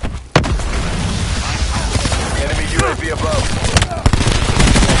 Enemy UAV above.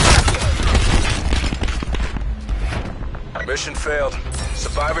 Mission failed.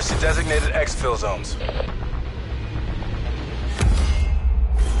 Survivors to designated exfil zones.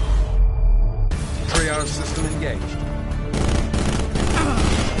 Triage system engaged.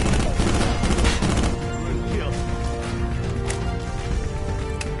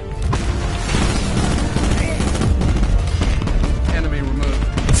 Enemy removed.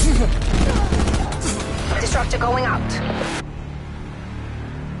 Disruptor going out.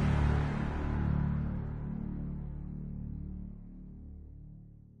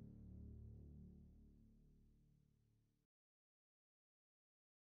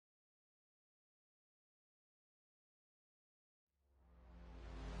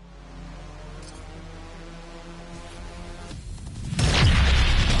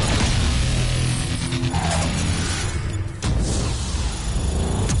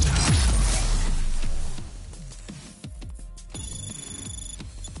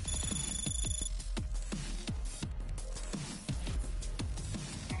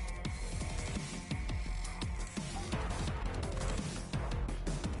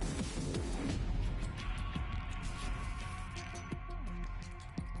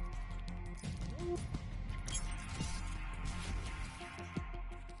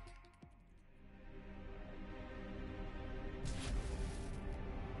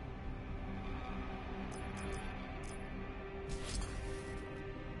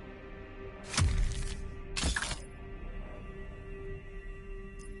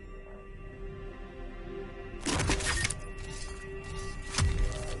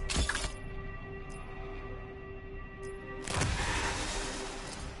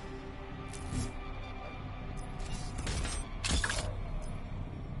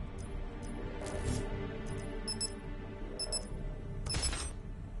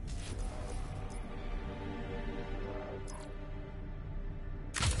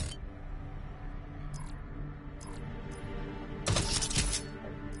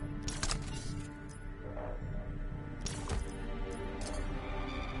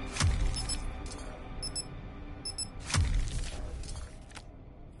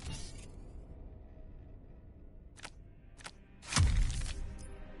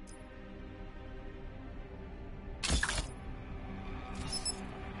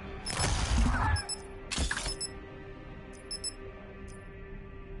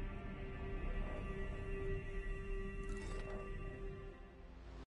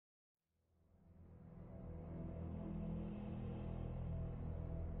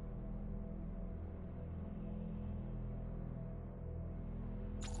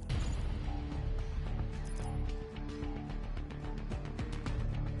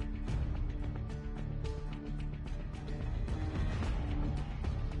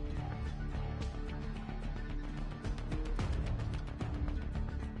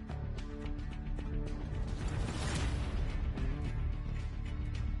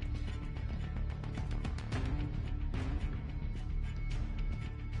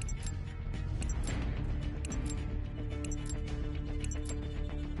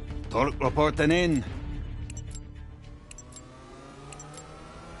 Torque reporting in.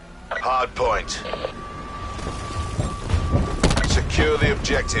 Hard point. Secure the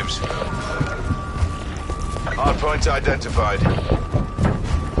objectives. Hard point identified.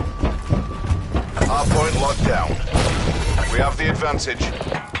 Hard point locked down. We have the advantage.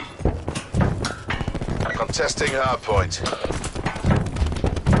 Contesting hard point.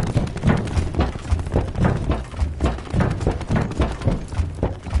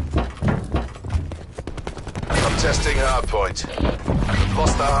 Contesting hard point. We've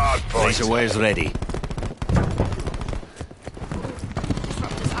lost the hard point. Laser waves ready.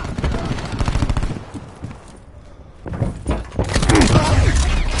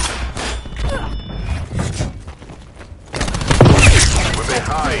 We're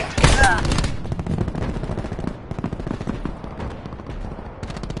behind.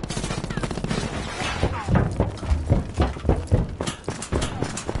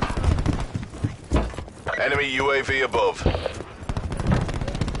 Enemy UAV above.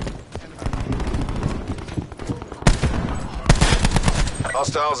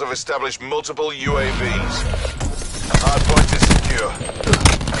 Hostiles have established multiple UAVs. Hardpoint is secure.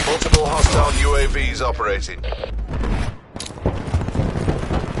 Multiple hostile UAVs operating.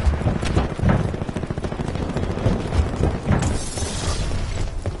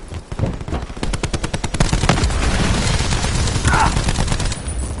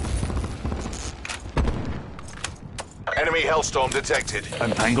 Enemy Hellstorm detected.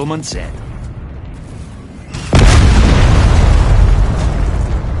 Entanglement set.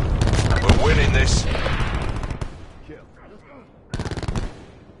 We're winning this.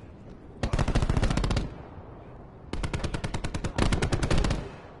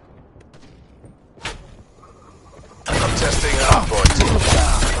 I'm testing hardpoint.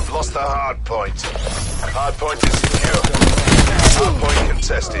 I've lost the hardpoint. Hardpoint is secure. Hardpoint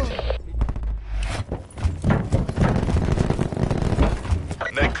contested.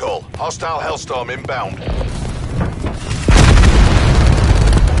 Net call. Hostile Hellstorm inbound.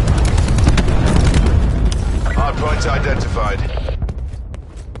 Hardpoint identified.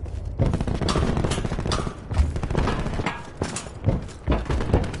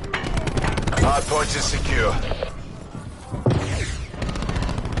 Hardpoint is secure.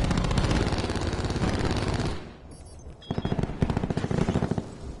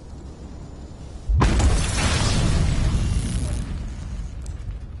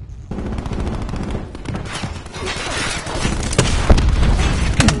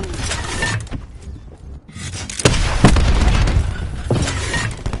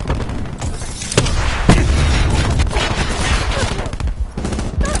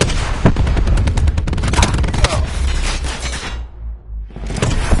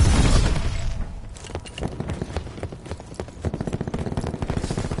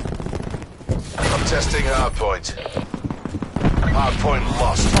 Testing hardpoint. Hardpoint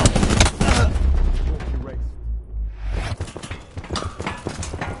lost.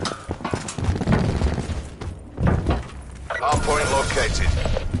 Hardpoint located.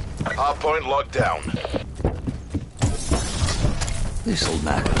 Hardpoint locked down. This'll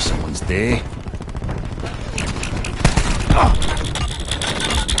matter someone's day.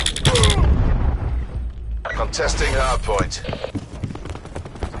 Contesting hardpoint.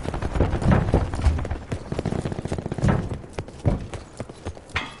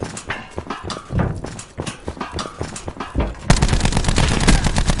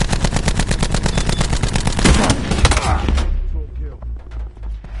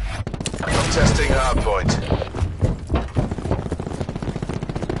 Testing hardpoint.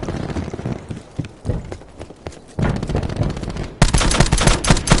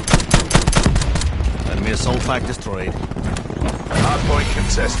 Enemy assault pack destroyed. Hardpoint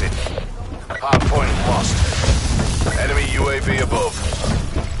contested. Hardpoint lost. Enemy UAV above.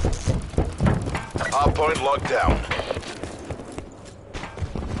 Hardpoint locked down.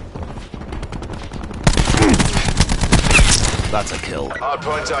 That's a kill.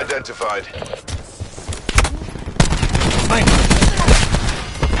 Hardpoint identified. Bang!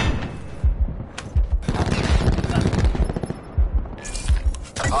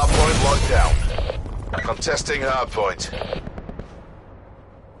 Hardpoint locked down. Contesting hardpoint.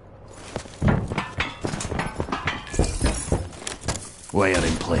 Wire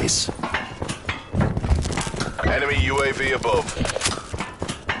in place. Enemy UAV above.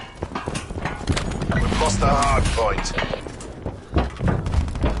 We've lost the hardpoint.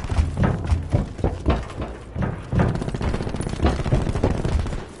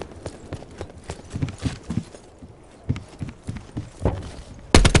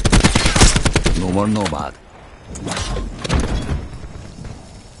 No more nomad.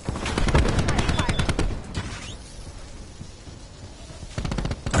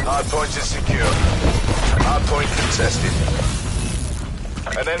 Hardpoint is secure. Hardpoint contested.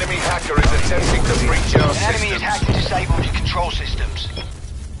 An enemy hacker is attempting to breach our systems. Enemy has hacked and disabled your control systems.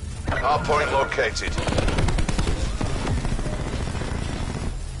 Hardpoint located.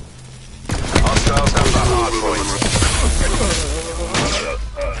 Hostiles have the hardpoint.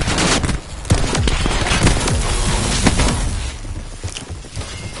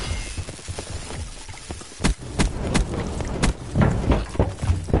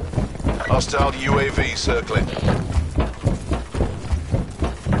 Hostile UAV circling.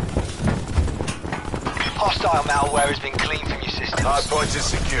 Hostile malware has been cleaned from your systems. Hardpoint is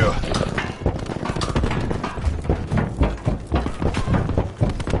secure.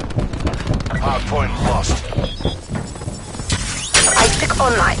 Hardpoint lost. ISIC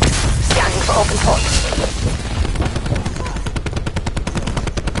online. Scanning for open ports.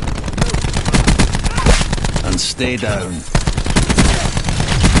 stay down.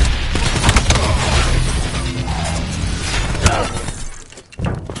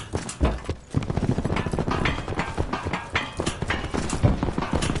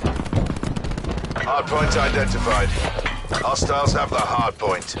 Hardpoint identified. Hostiles have the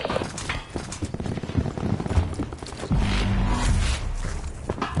hardpoint.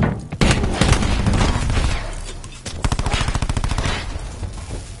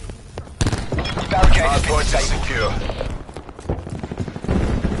 Hardpoint is secure.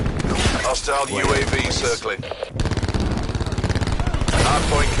 Hostile UAV circling.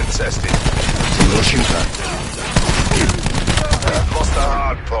 Hardpoint contested. Single shooter. Lost the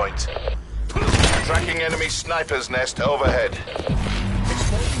hardpoint. Tracking enemy sniper's nest overhead.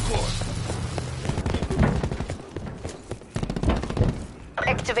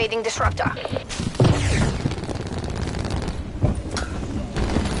 Activating disruptor.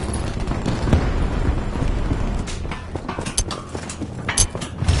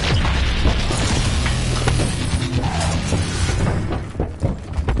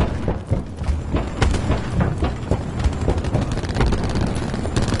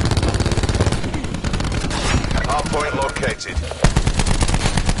 Hardpoint located.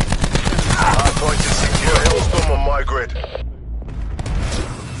 Hardpoint is secure. Hellstorm on my grid.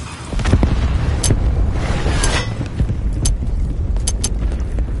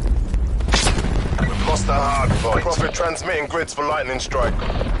 We've lost the hardpoint. Prophet transmitting grids for lightning strike.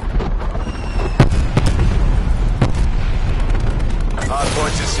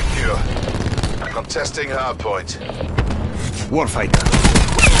 Hardpoint is secure. Contesting hardpoint. Warfighter.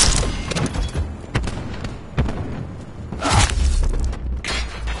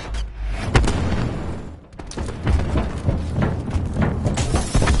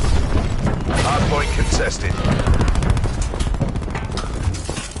 Hardpoint contested.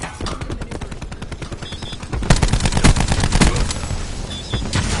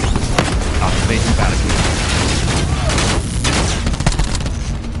 Activating barricade.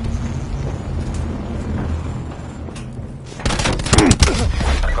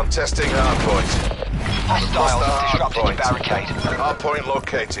 Contesting hardpoint. Hostiles disrupted hardpoint. the barricade. Hardpoint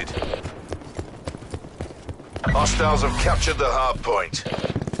located. Hostiles have captured the hardpoint.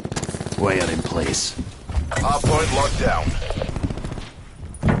 Wire in place. Hardpoint locked down.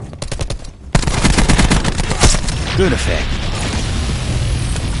 Good effect.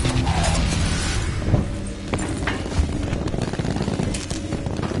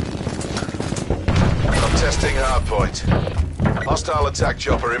 Contesting hardpoint. Hostile attack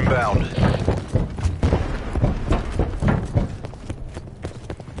chopper inbound.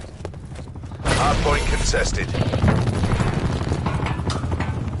 Hardpoint contested.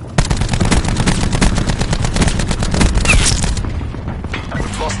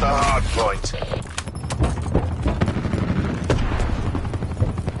 We've lost the hardpoint.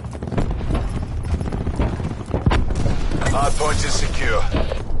 Hardpoint is secure.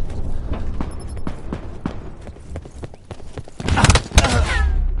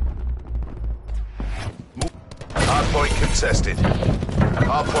 Hardpoint contested.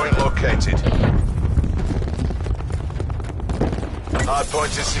 Hardpoint located.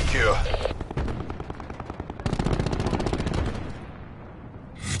 Hardpoint is secure.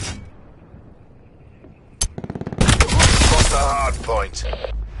 Lost the hardpoint.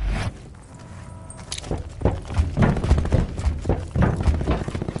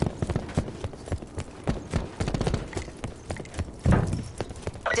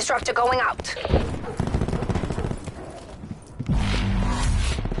 Disruptor going out.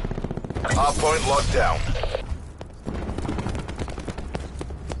 Hardpoint locked down.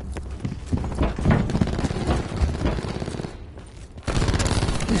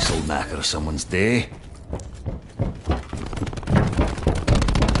 This'll knacker someone's day.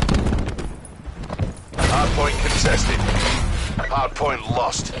 Hardpoint contested. Hardpoint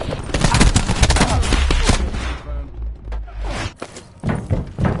lost.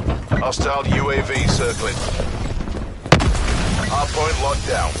 Hostile UAV circling. Hardpoint locked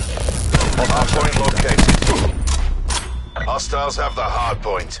down. Hardpoint located. Hostiles have the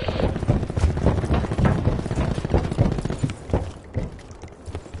hardpoint.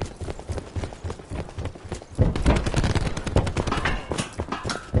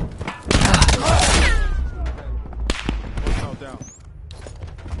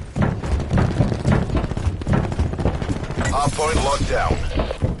 Hardpoint locked down.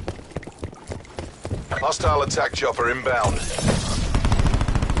 Hostile attack chopper inbound.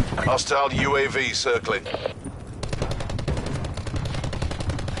 Hostile UAV circling.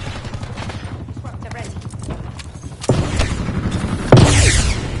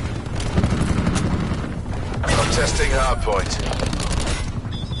 Contesting hardpoint.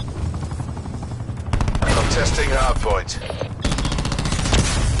 Contesting hardpoint.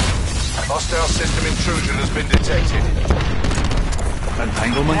 Hostile system intrusion has been detected.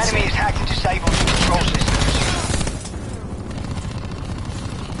 Entanglements? Enemy has hacked and disabled the control systems.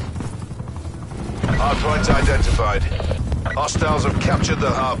 Hardpoint identified. Hostiles have captured the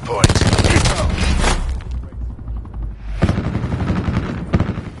hardpoint.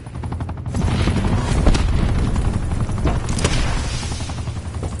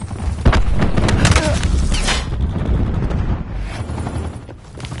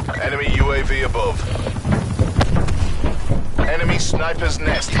 Enemy UAV above. Enemy sniper's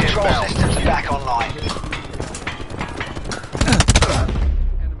nest Control inbound. systems are back online.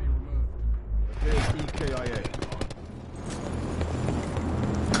 Enemy removed. KIA.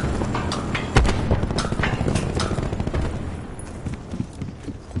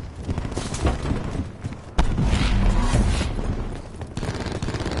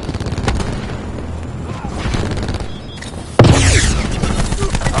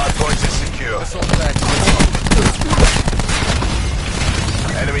 Hardpoint is secure.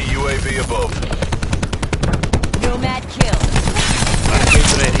 Enemy UAV above. Nomad kill.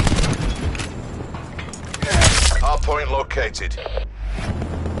 Barricade's ready. Hardpoint located.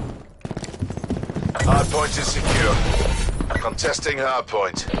 Hardpoint is secure. Contesting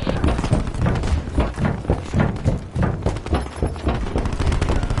hardpoint.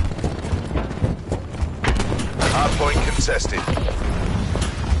 Hardpoint contested.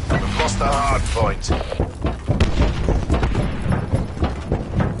 We've lost the hardpoint.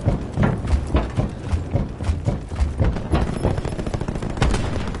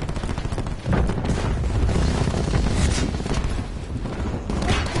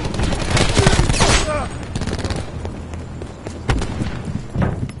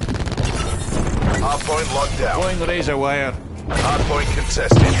 Hardpoint locked down. Deploying the razor wire. Hardpoint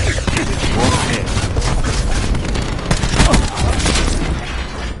contested. One hit.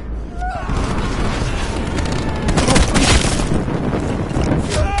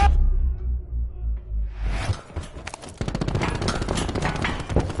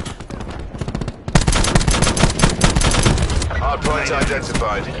 Hardpoint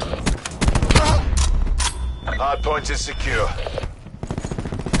identified. Hardpoint is secure.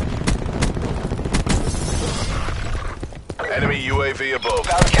 Enemy UAV above.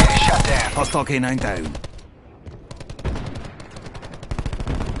 Barricade is shut down. Hostile K9 down.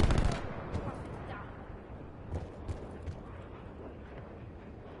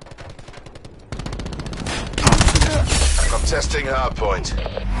 Contesting hardpoint.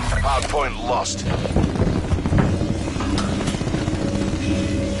 Hardpoint lost.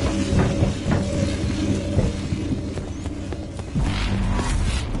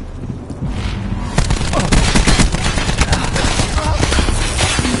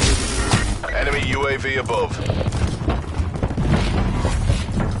 Enemy UAV above.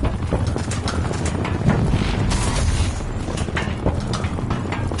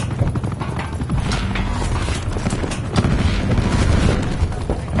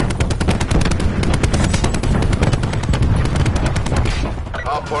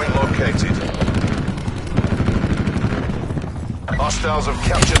 Hardpoint located. Hostiles have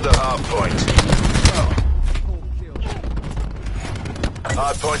captured the hardpoint.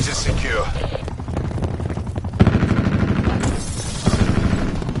 Hardpoint is secure.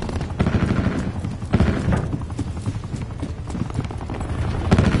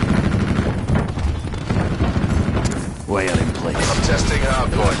 Wire in place. I'm testing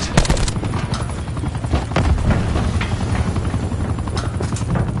hardpoint.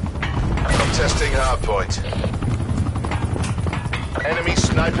 I'm testing hardpoint. Enemy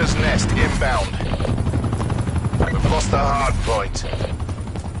sniper's nest inbound. We've lost the hardpoint.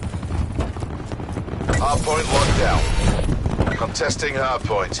 Hardpoint locked down. Contesting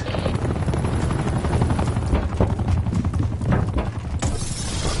hardpoint.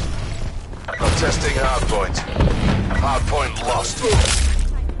 Contesting hardpoint. Hardpoint lost.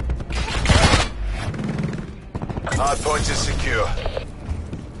 Hardpoint is secure.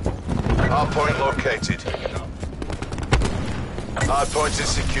 Hardpoint located. Hardpoint is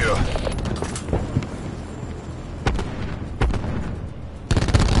secure.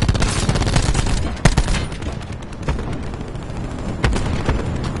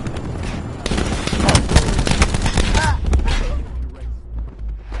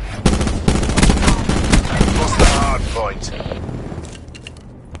 Lost the hardpoint.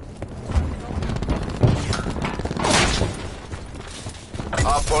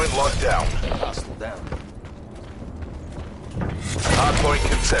 Hardpoint locked down. Hostile down. Hardpoint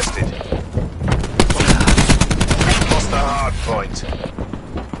contested. the hard point.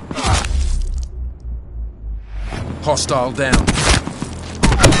 Hostile down.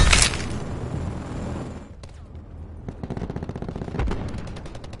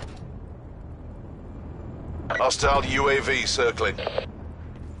 Hostile UAV circling.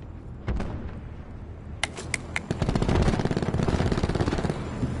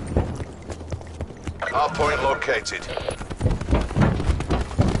 Hardpoint located.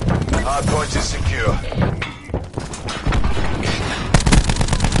 Hardpoint is secure.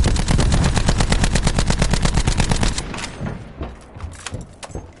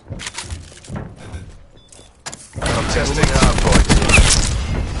 I'm testing hardpoint.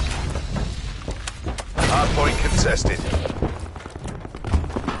 Hardpoint contested.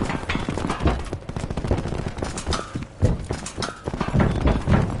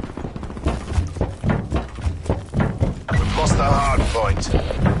 We've lost the hardpoint.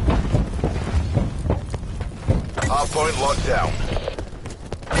 Hardpoint locked down.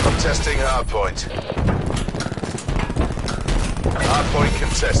 I'm testing hardpoint. Hardpoint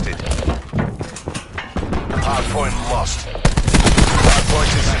contested. Hardpoint lost.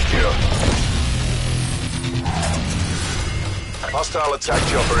 Hardpoint is secure. Hostile attack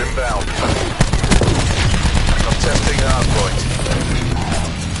chopper inbound. I'm testing hardpoint.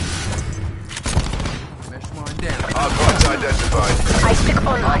 Mesh mine down. Hardpoint identified. I stick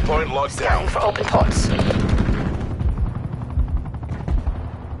online. Hardpoint locked Scanning down. for open ports.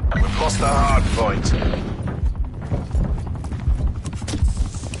 We've lost the hardpoint.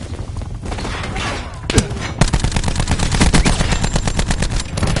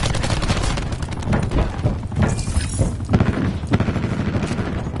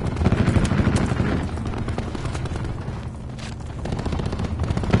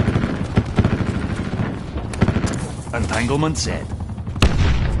 Entanglement set.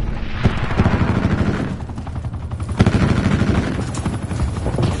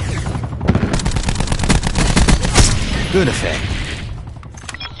 Good effect.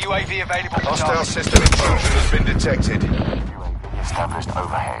 UAV available for Hostile target. system intrusion has been detected. Established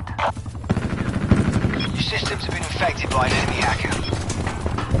overhead. Your systems have been infected by an enemy hacker.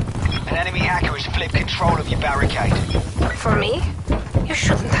 An enemy hacker has flipped control of your barricade. For me? You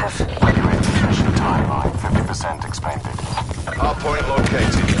shouldn't have. Mission timeline 50% expended. Hardpoint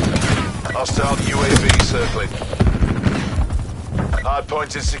located. Hostile UAV circling.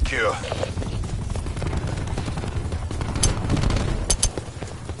 Hardpoint is secure.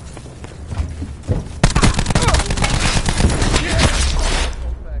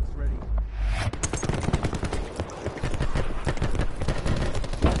 Facts ready.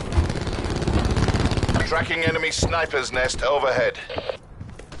 Tracking enemy sniper's nest overhead.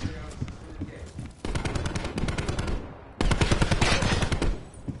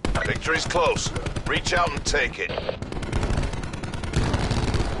 Victory's close. Reach out and take it.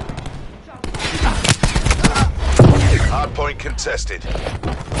 Hardpoint contested.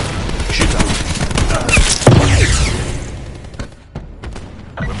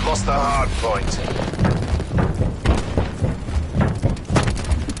 We've lost the hardpoint.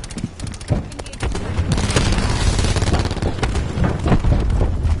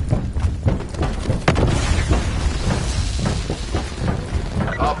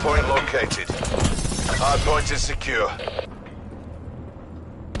 Hardpoint located. Hardpoint is secure.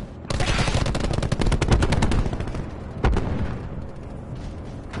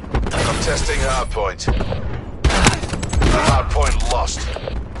 I'm testing hardpoint. Hardpoint lost.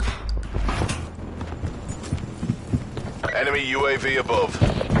 Enemy UAV above.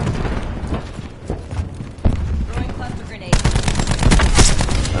 Throwing cluster grenade.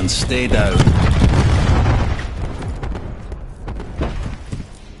 And stay down.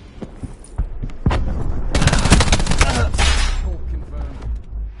 Call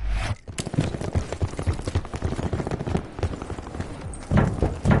confirmed.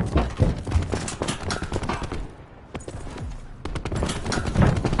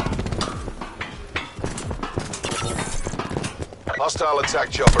 Hostile attack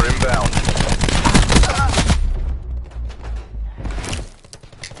chopper inbound.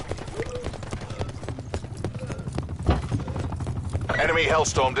 Enemy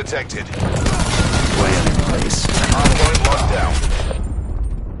Hellstorm detected. Wire in place. Hardpoint locked down.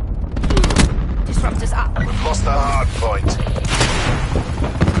 Disruptors up. We've lost the hardpoint.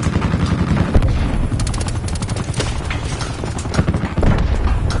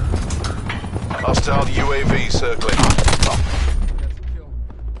 Hostile UAV circling. That's a kill.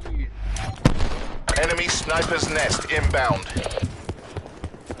 Enemy sniper's nest inbound.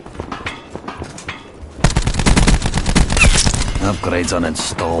 Upgrades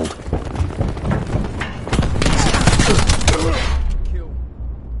uninstalled.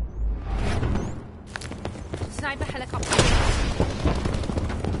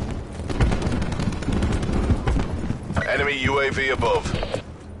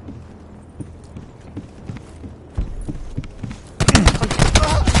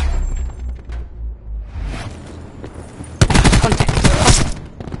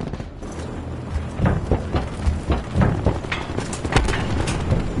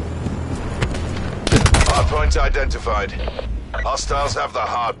 point identified. Hostiles have the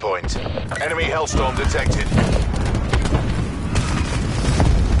hard point. Enemy Hellstorm detected.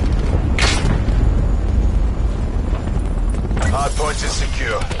 Hard point is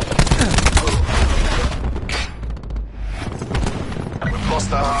secure. We've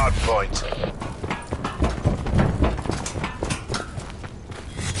lost the hard point.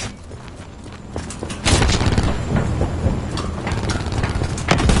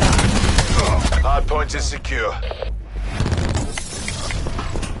 Hard point is secure.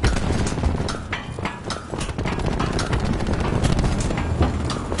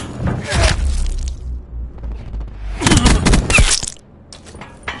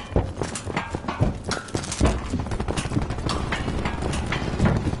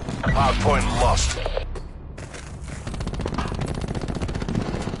 Hard point lost.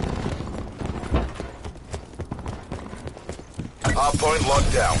 Hard point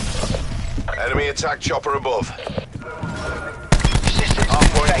locked down. Enemy attack chopper above.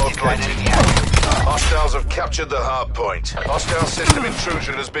 Hard point located. Hostiles have captured the hard point. Hostile system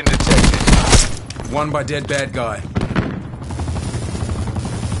intrusion has been detected. One by dead bad guy.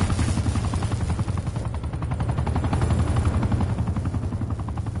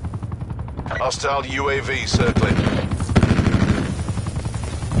 Hostile UAV circling.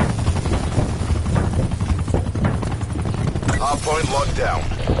 Hard point locked down.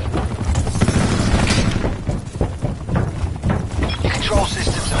 Control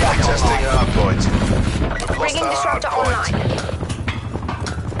systems are back Testing online. hard point. We've lost Bringing the hard disruptor point. online.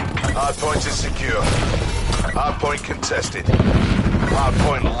 Hard point is secure. Hard point contested. Hard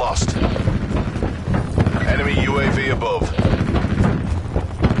point lost. Enemy UAV above.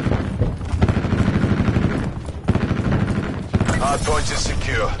 Hard point is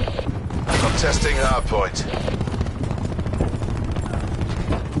secure. I'm testing hard point.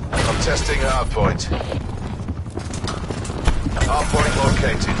 I'm testing hard point. Hard point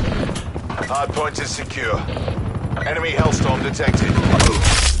located. Hard point is secure. Enemy Hellstorm detected.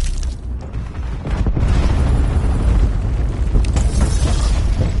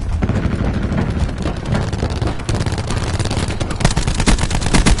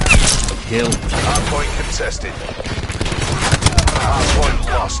 Kill. Hard point contested. Hard point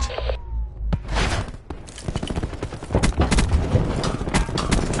lost.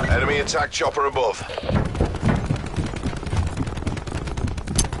 Enemy attack chopper above.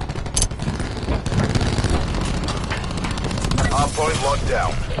 Hard point locked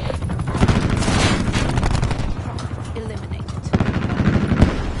down. Eliminated.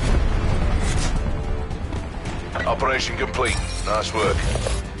 Operation complete. Nice work.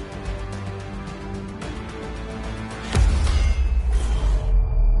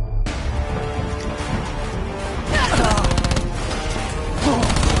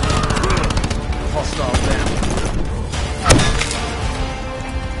 Hostile down.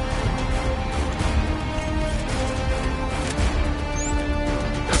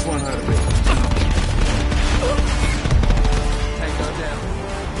 This one hurt a bit. Tango down.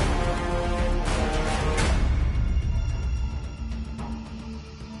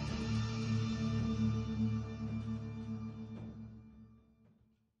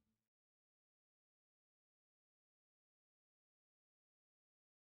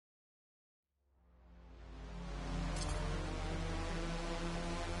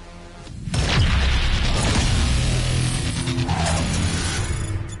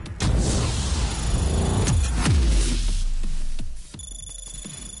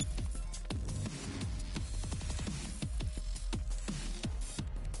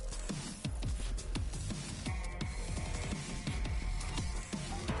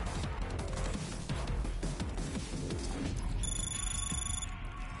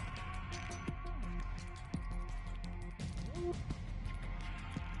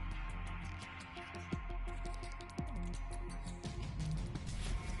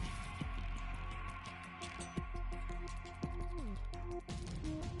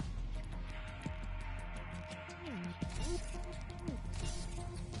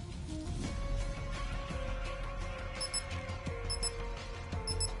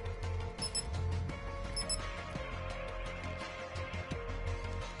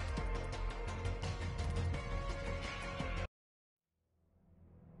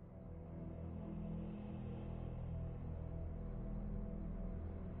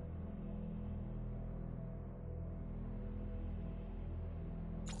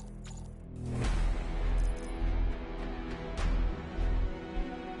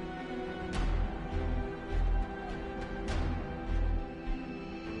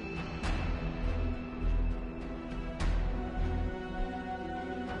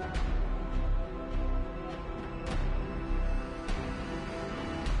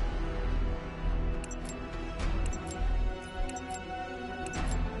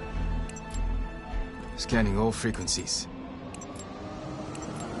 Scanning all frequencies.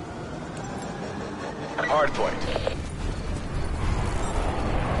 Hardpoint.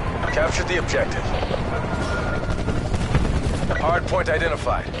 Capture the objective. Hardpoint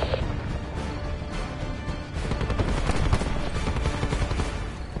identified.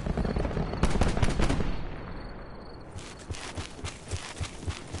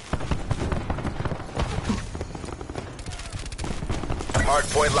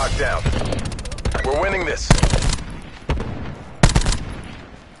 Hardpoint locked down. We're winning this.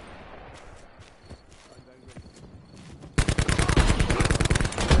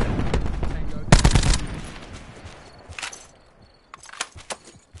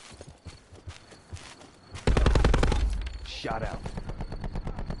 Shot out.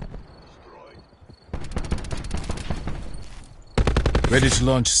 Ready to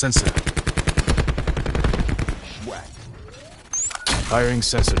launch sensor. Whack. Firing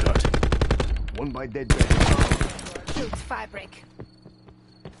sensor dart. One by dead bad. Killed fabric.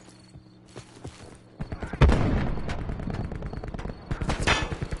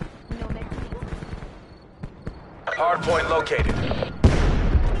 No mechanism. Hardpoint located.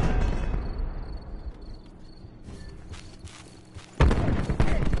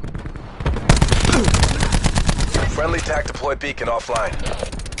 Friendly TAC deployed beacon offline.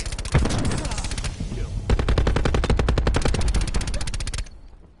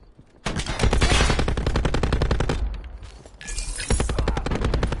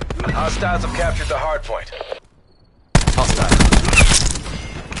 Hostiles have captured the hardpoint. Hostile.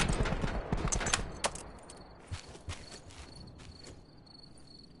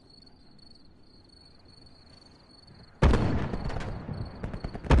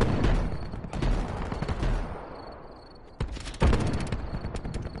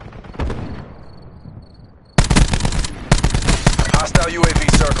 Hostile UAV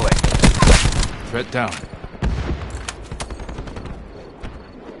circling. Threat down.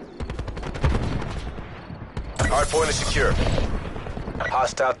 Hardpoint is secure.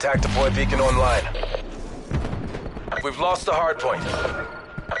 Hostile TAC deployed beacon online. We've lost the hardpoint.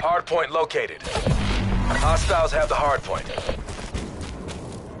 Hardpoint located. Hostiles have the hardpoint.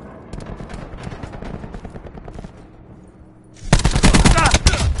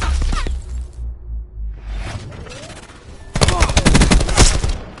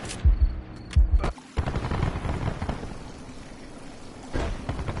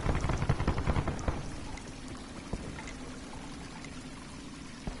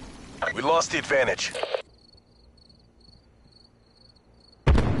 We lost the advantage.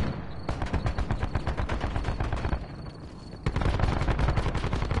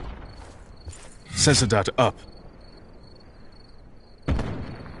 Sensor data up.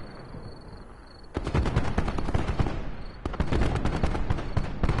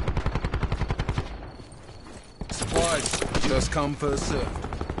 Supplies. First come, first served.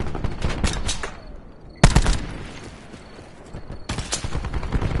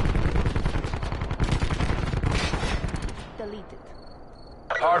 Deleted.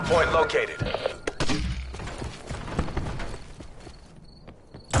 Hardpoint located.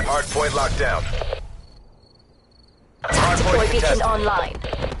 Hardpoint locked down. Hardpoint Deploy beacon contested. online.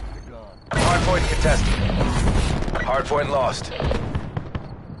 Hardpoint contested. Hardpoint lost.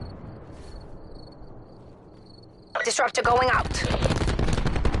 Disruptor going out.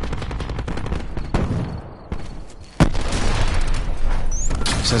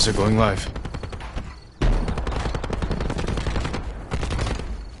 Sensor going live.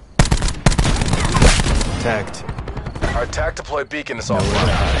 Tagged. Our TAC deployed beacon is Nowhere to offline.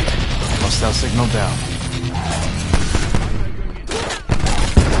 hide. Hostile signal down.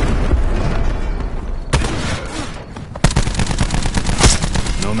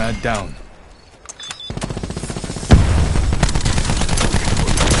 Nomad down.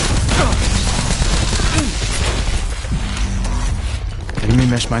 Enemy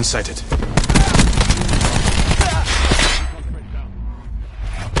mesh mine sighted.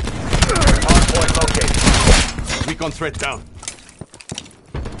 Hardpoint located. Recon threat down.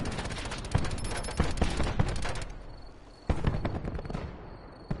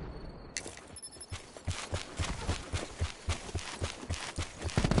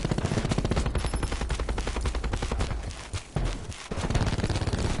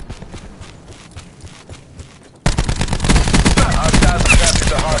 Hostiles have captured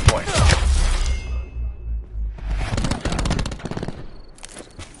the hardpoint.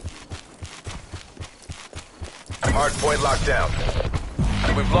 Hardpoint locked down.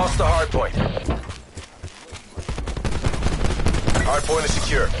 We've lost the hardpoint. Hardpoint is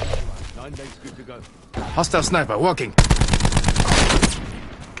secure. 9 days good to go. Hostile sniper walking.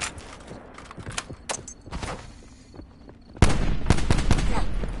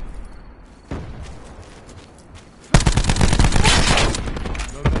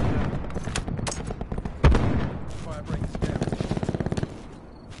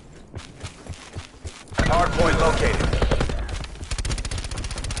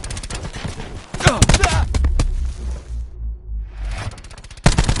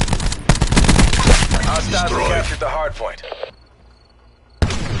 the hard point.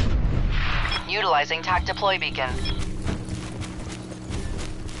 Utilizing TAC deploy beacon.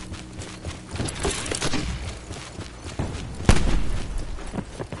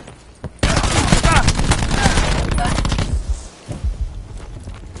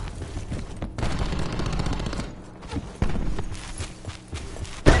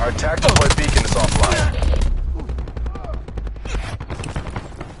 Our TAC deploy beacon is offline.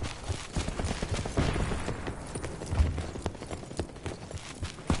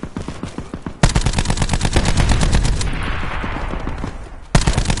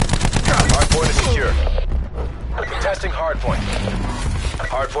 Hardpoint is secure. Contesting hardpoint.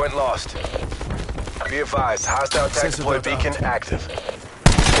 Hardpoint lost. Be advised, hostile TAC deploy beacon active.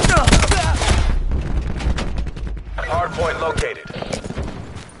 Hardpoint located.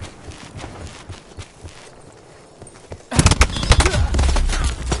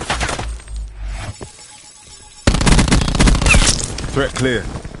 Threat clear.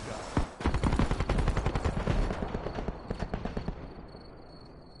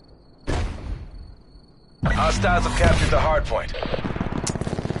 Hostiles have captured the hardpoint.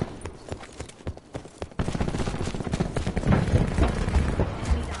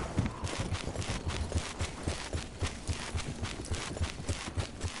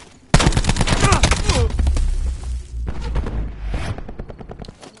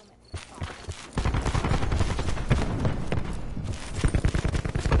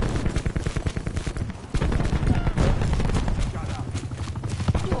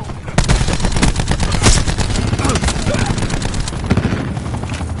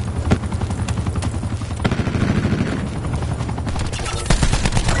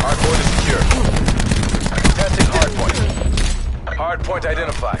 Hardpoint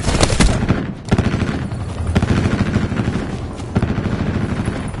identified.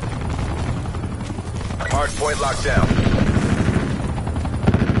 Hardpoint locked down.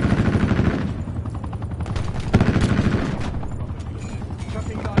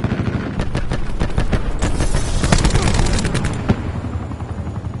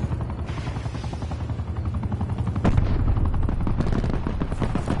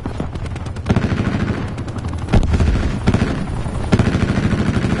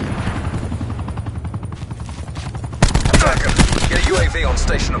 Get a UAV on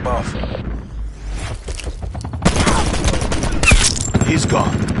station above. He's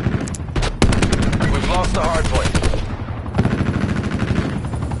gone. We've lost the hardpoint.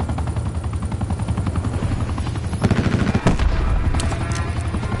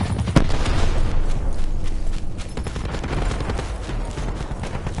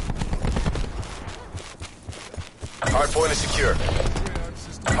 Hardpoint is secure.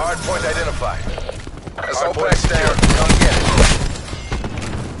 Hardpoint identified. Hardpoint is down. Come get it.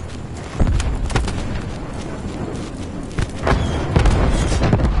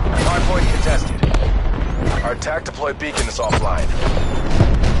 Hardpoint contested. Our TAC deploy beacon is offline.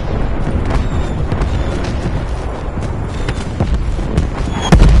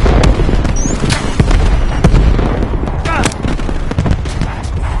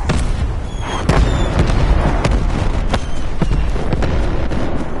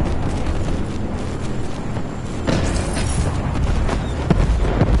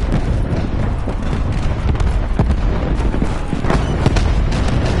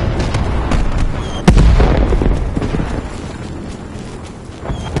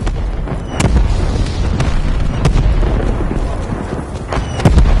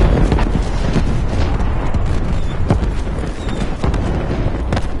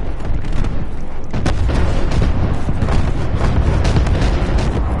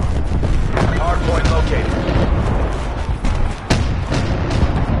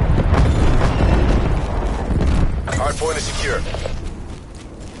 Hardpoint is secure.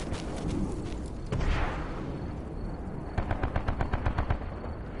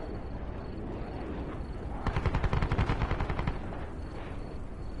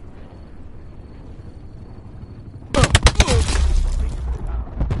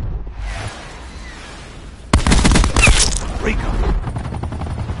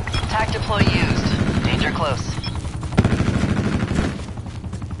 TAC deploy used. Danger close.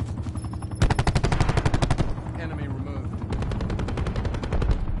 Enemy removed.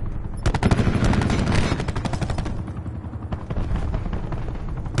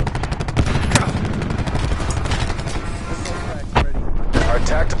 Our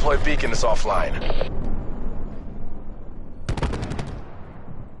TAC deploy beacon is offline.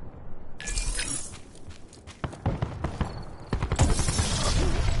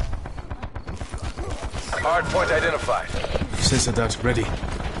 Hardpoint identified. Sensor ducts ready.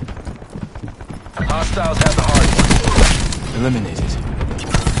 Hostiles have the hardpoint. Eliminated.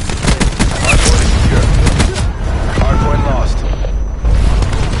 Hardpoint is secure. Hardpoint lost.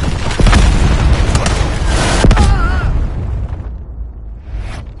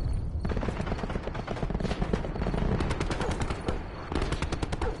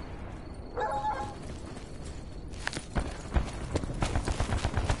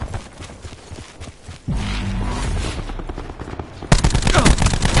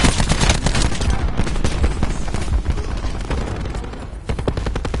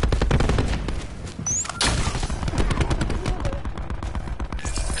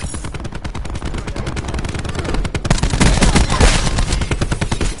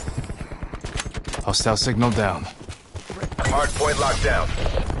 Hostile signal down. Hardpoint locked down.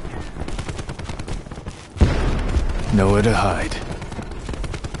 Nowhere to hide.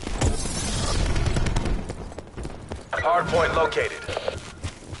 Hardpoint located.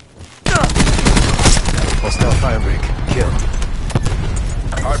 Hostile firebreak. Kill.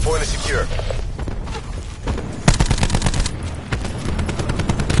 Hardpoint is secure.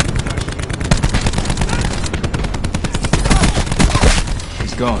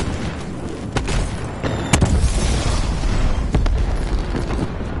 He's gone.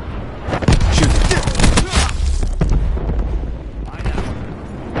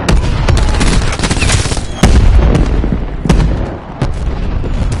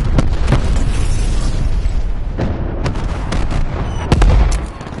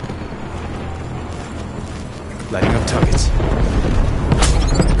 Lighting up targets.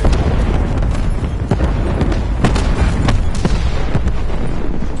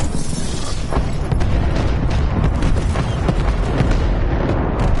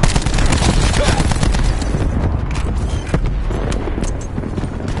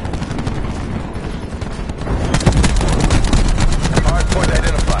 Hardpoint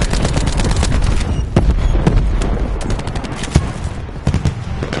identified.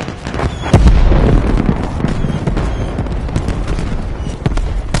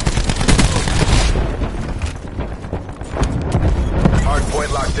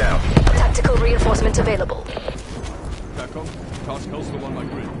 Hardpoint locked down. Tactical reinforcement available. TACOM, task hostile on my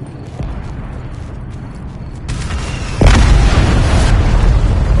grid.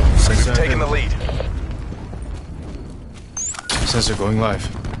 We've taken the lead. Sensor going live.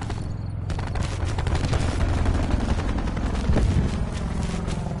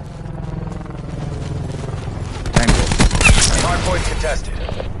 Tango. Hardpoint contested.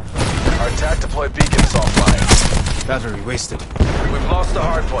 Our attack deployed beacon is offline. Battery wasted. We've lost the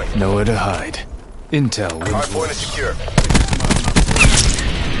hardpoint. Nowhere to hide. Intel wins. Hardpoint is secure.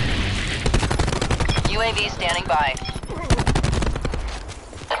 UAV standing by.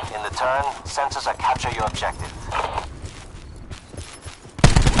 In the turn, sensors are capture your objective.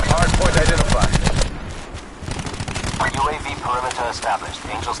 Hardpoint identified. UAV perimeter established.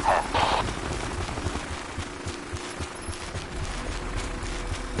 Angels 10.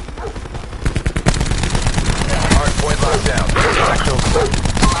 Hardpoint locked down.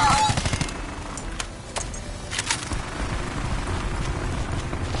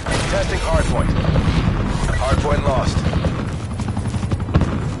 Testing hardpoint. Hardpoint lost.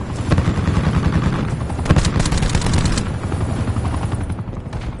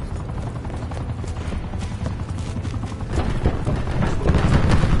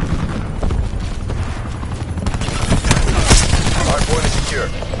 Hardpoint is secure.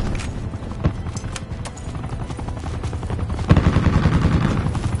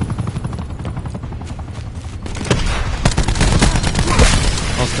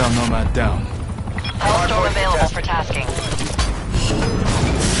 Hostile nomad down. Hellstorm available for tasking.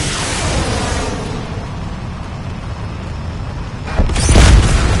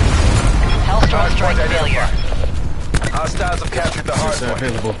 Hellstorm strike failure. Hostiles have captured the Sensor hardpoint.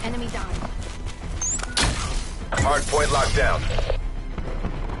 available. Enemy down. Hardpoint locked down.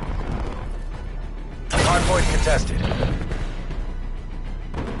 Hardpoint contested.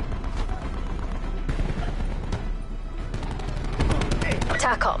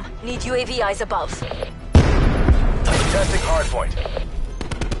 TACOM. Need UAV eyes above. Testing hardpoint.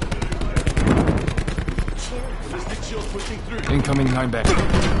 Ballistic shield pushing through. Incoming linebacker.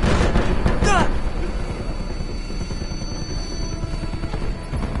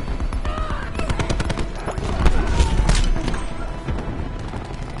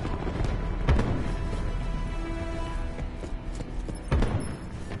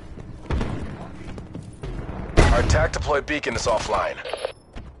 Our attack deployed beacon is offline.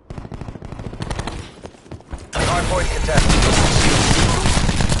 Hardpoint contested.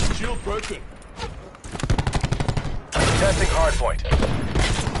 Shield broken. Testing hardpoint.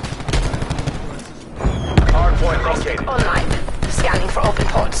 Hardpoint Hardpoint located. Online. Scanning for open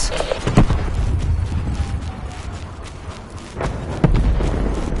ports.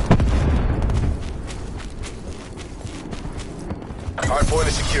 Hardpoint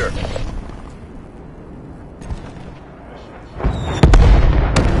is secure.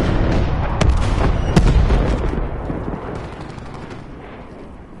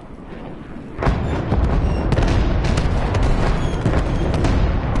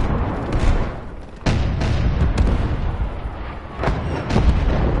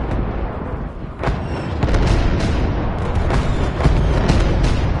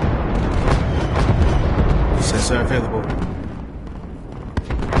 Sensor available.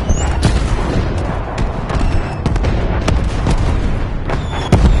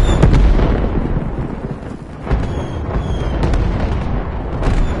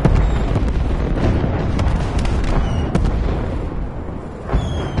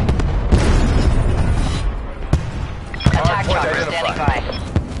 Attack chopper standing by.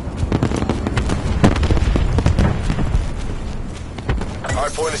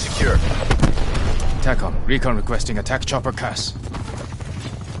 Hardpoint is secure. TACOM, recon requesting attack chopper CAS.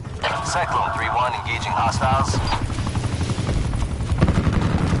 Cyclone 3-1 engaging hostiles.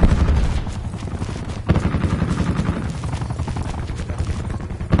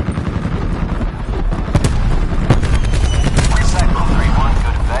 Cyclone 3-1,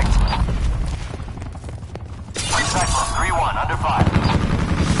 good effect. Cyclone 3-1, under fire.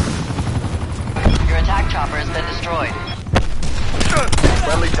 Your attack chopper has been destroyed.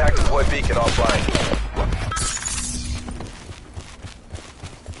 Friendly TAC deploy beacon offline.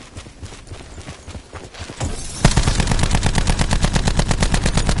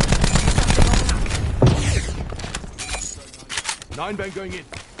 Nine bang going in.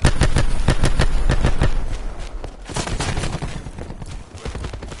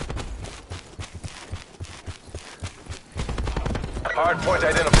 Hardpoint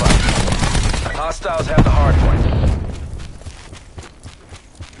identified. Hostiles have the hardpoint.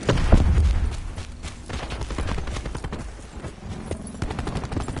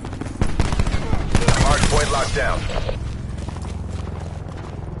 Hardpoint locked down.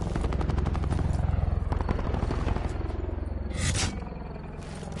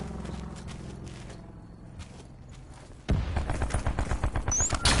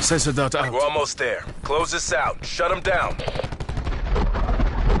 Sensor dot out. We're almost there. Close this out. Shut them down.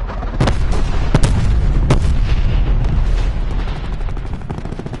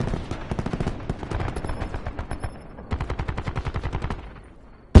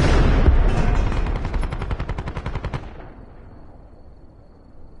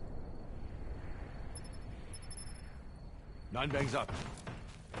 Nine bangs up.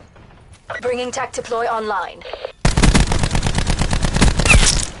 Bringing TAC deploy online.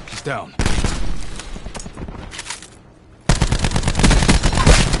 He's down.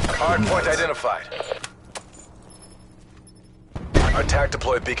 Hardpoint identified. Our TAC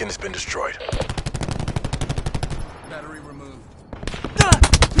deploy beacon has been destroyed. Battery removed.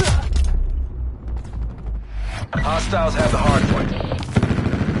 Hostiles have the hardpoint.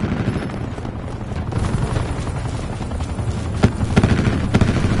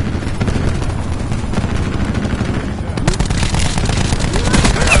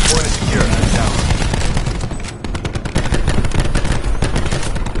 Hardpoint is secure. Down.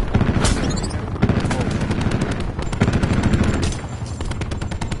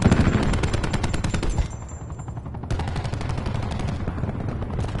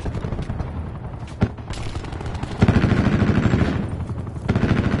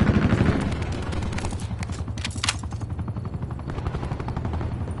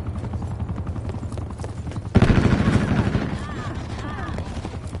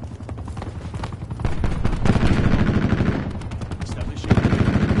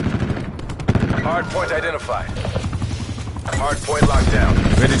 Hardpoint identified. Hardpoint locked down.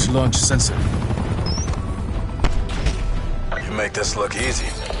 Ready to launch sensor. You make this look easy.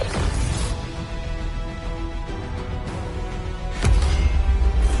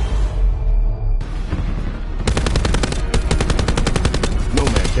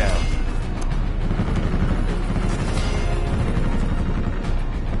 Nomad down.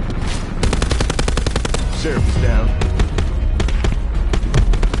 Sheriff is down.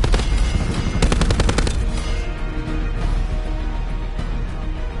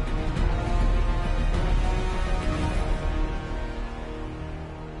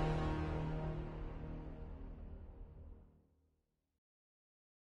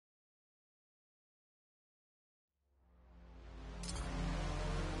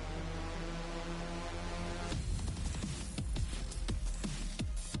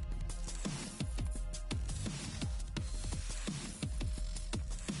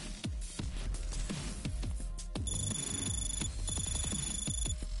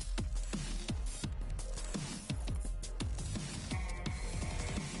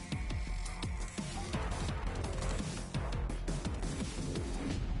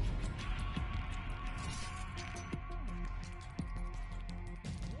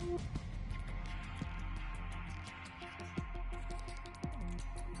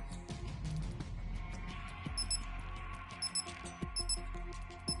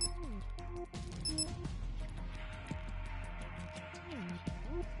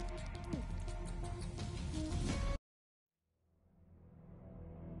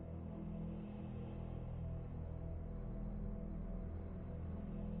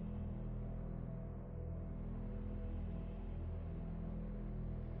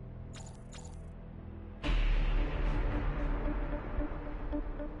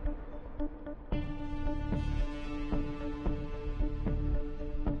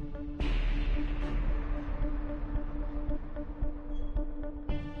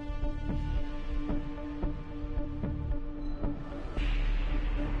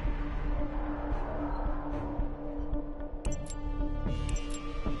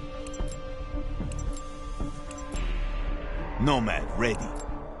 Nomad ready.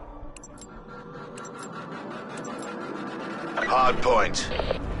 Hard point.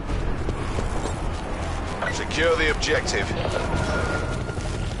 Secure the objective.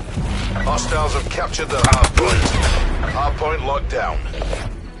 Hostiles have captured the hard point. Hard point locked down.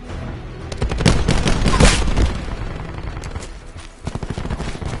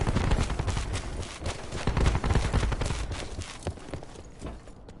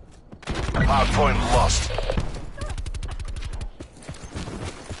 Hard point lost.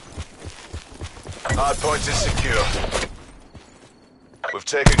 Hard point is secure. We've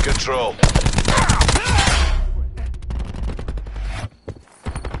taken control.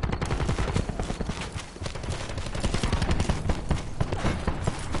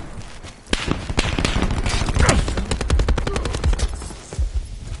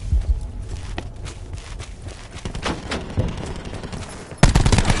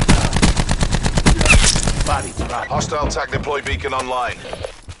 Hostile TAC deploy beacon online.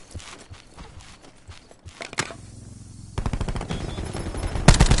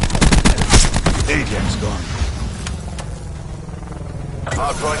 Ajax gone.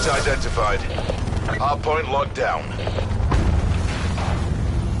 Hardpoint identified. Hardpoint locked down.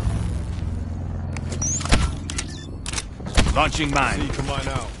 Launching mine. Seeker mine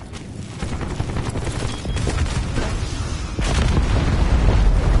out.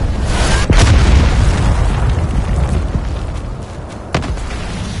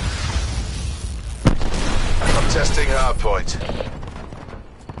 I'm testing hardpoint.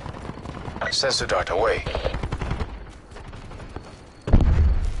 Sensor dart away.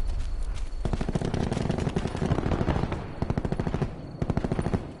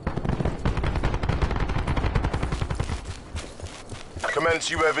 Commence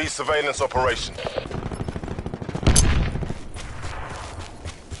UAV surveillance operation.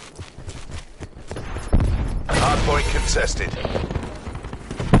 Hardpoint contested.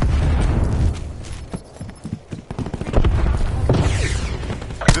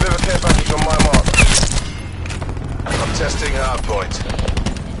 Deliver care package on my mark. I'm testing hardpoint.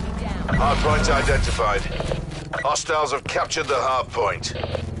 Hardpoint identified. Hostiles have captured the hardpoint.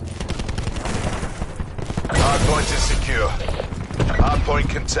 Hardpoint is secure. Hardpoint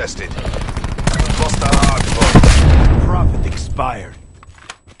contested. Lost the hardpoint. Profit expired.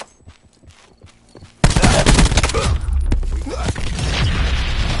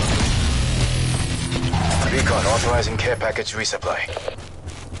 Recon authorizing care package resupply.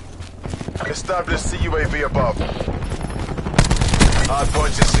 Establish CUAV above.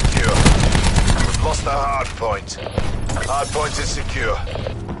 Hardpoint is secure. We've lost the hardpoint. Hardpoint is secure.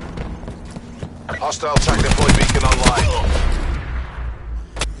 Hostile TAC deploy beacon online.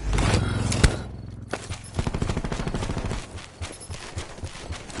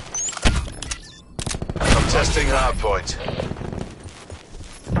 I'm testing hardpoint.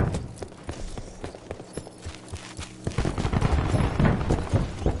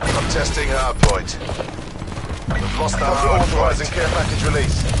 I'm testing hardpoint. We've lost the hardpoint. Authorizing care package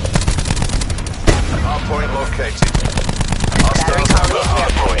release. Hardpoint located. Hostiles have the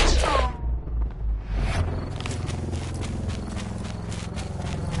hardpoint.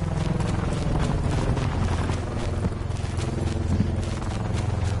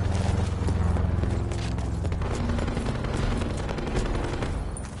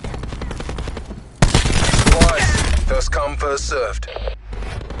 First come, first served.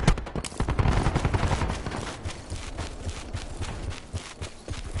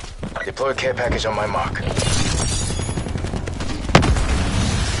 Deploy care package on my mark.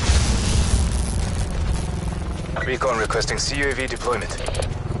 Recon requesting CUAV deployment.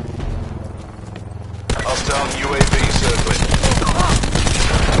 Hostile UAV circling.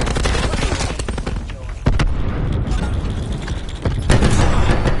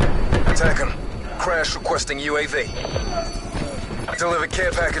 TACOM. Crash requesting UAV. Deliver care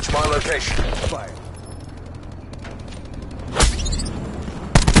package my location. Fire.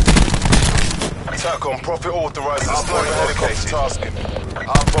 TACOM, profit authorized. Hardpoint located. Tasking.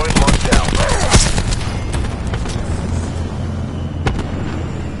 Hardpoint locked down.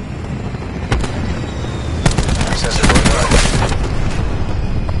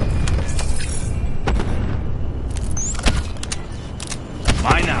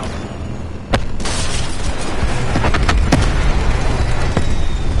 Mine out.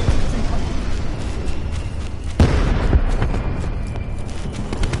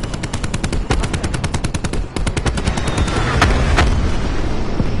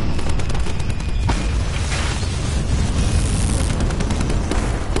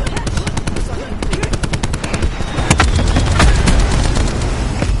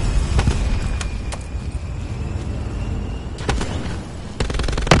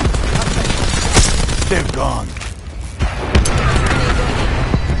 They're gone.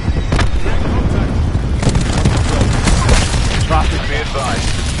 Traffic be advised.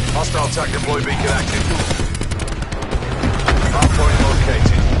 Hostile TAC deploy beacon active. Hardpoint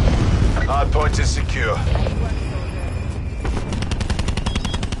located. Hardpoint is secure.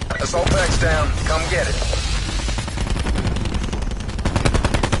 Assault pack's down. Come get it.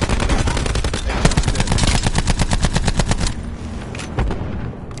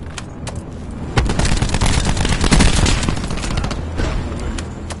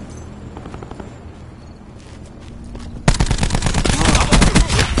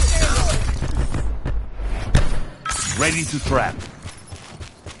 Ready to trap.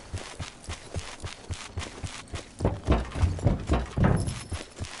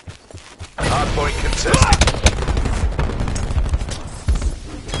 Hardpoint contested.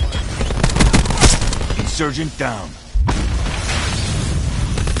 Insurgent down.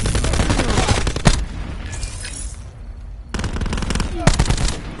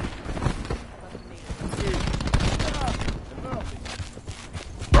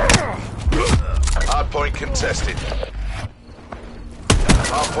 Hardpoint contested.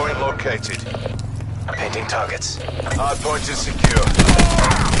 Hardpoint located. Painting targets. Hardpoint is secure.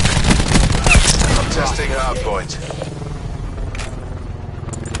 I'm testing hardpoint.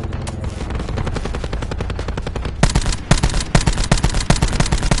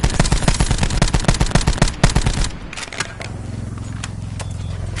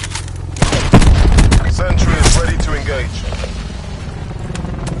 Sentry is ready to engage.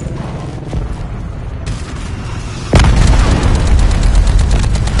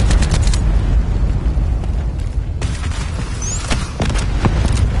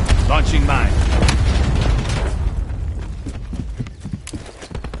 Launching mine.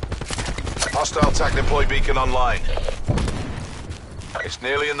 Hostile TAC deploy beacon online. It's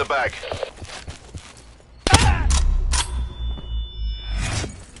nearly in the bag.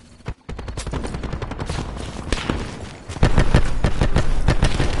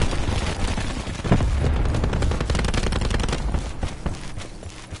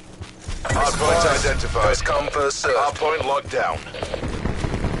 Hardpoint identified. First come, first served. Hardpoint locked down.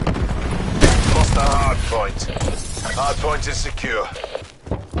 Lost the hardpoint. Hardpoint is secure.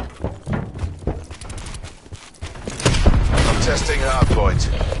 I'm testing hardpoint.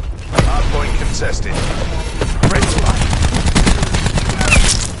 Hardpoint contested. Red spot.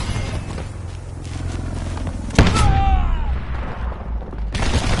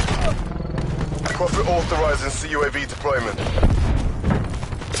 Profit authorizing CUAV deployment.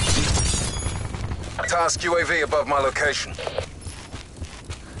 Task UAV above my location. I'm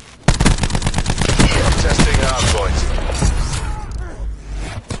testing hardpoint.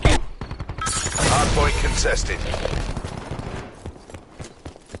 Hardpoint contested.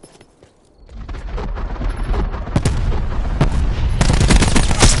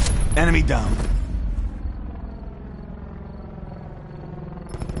 Enemy down.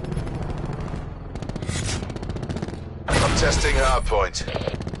 I'm testing hardpoint.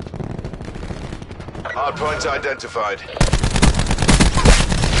 Hardpoint identified.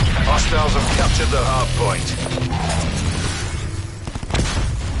 Hostiles have captured the hardpoint.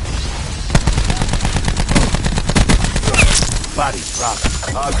 Body drop.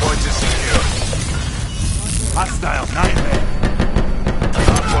 Hardpoint is secure. Hostile 9-man.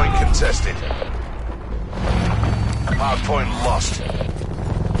 Hardpoint contested. Hardpoint lost.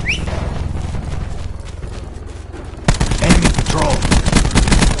 Enemy patrol.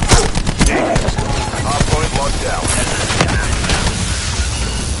 Hardpoint locked down.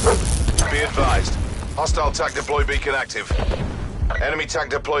 Be advised. Hostile TAC deploy beacon active. Enemy TAC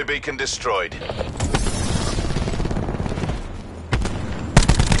deploy beacon destroyed.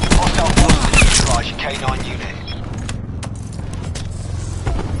 Hostile neutralize your K9 unit.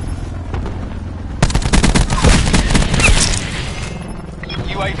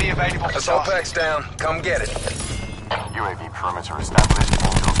 UAV available for Assault tasking. pack's down. Come get it. UAV perimeter established.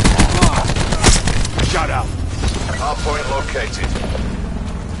 Shut up. Hardpoint located.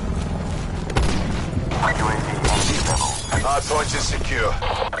 UAV entry level. Hardpoint is secure.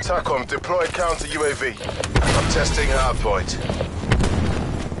 TACOM, deploy counter UAV. I'm testing hardpoint.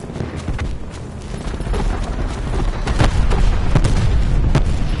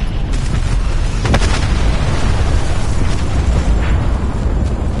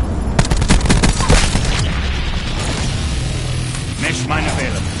 Mesh mine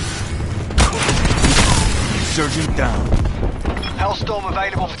available. Insurgent down. Hellstorm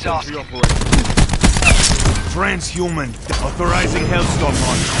available for tasking. Transhuman. Authorizing Hellstorm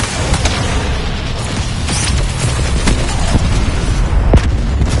launch.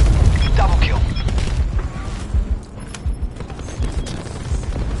 Double kill.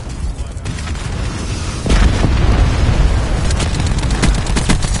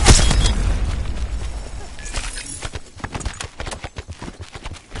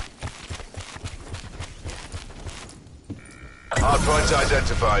 Hardpoint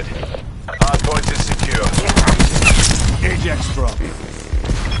identified. Hardpoint is secure. Ajax drop.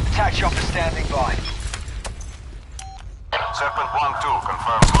 Attack chopper standing by. Serpent 1-2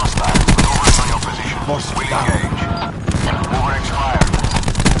 confirms hostile. Maneuvering on your position. Force Will down. engage. Mover expired.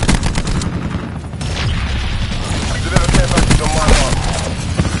 Deliver care package on my mark.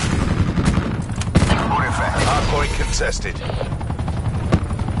 Good effect. Hardpoint contested.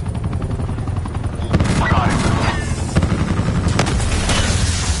 Got it.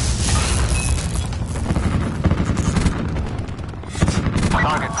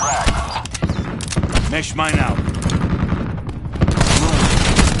 Target fragged. Mesh mine out.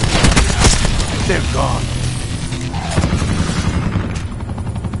 They're gone.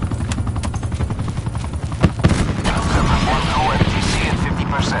 Serpent 1-2 FTC at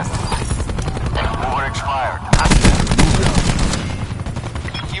 50%. Mover expired.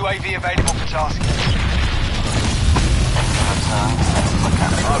 UAV available for tasking.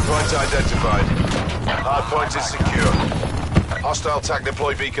 Hardpoint identified. Hardpoint is secure. Hostile TAC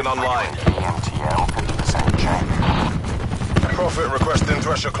deploy beacon online. EMTL 50% check. Prophet requesting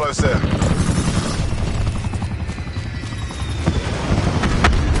thresher close air.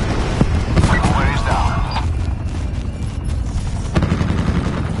 Mover is down.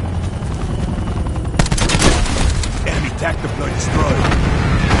 Enemy TAC deploy destroyed.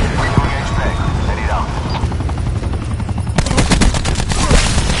 Redoing HPEG. Headed out.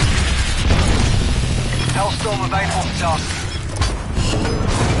 Hellstorm available for tasking.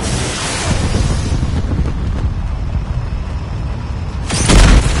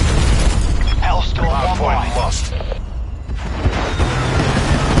 Hellstorm Hardpoint online. lost.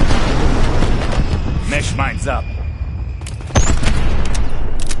 Mesh mine's up.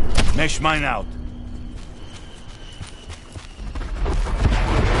 Mesh mine out.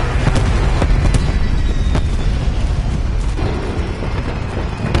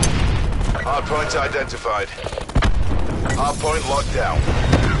 Hardpoint identified. Hardpoint locked down.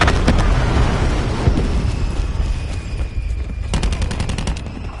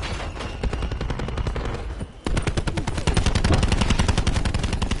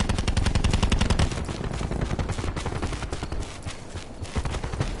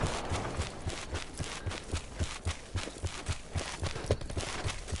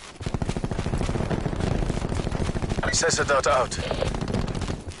 Cessadot out.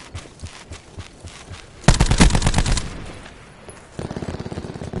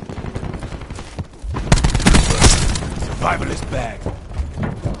 Survivalist bag.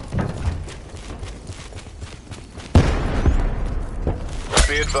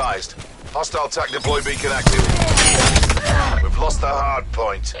 Be advised. Hostile TAC deploy beacon active. We've lost the hard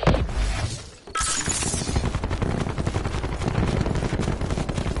point.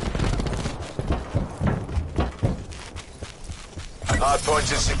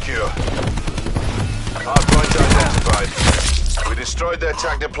 Hardpoint is secure. Hardpoint identified. We destroyed their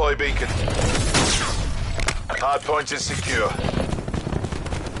TAC deploy beacon. Hardpoint is secure.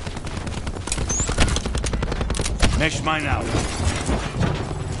 Mesh mine out.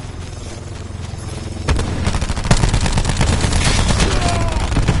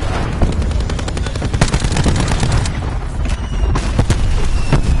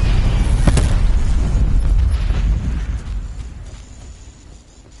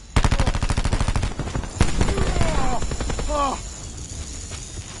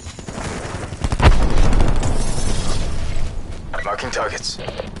 Marking targets.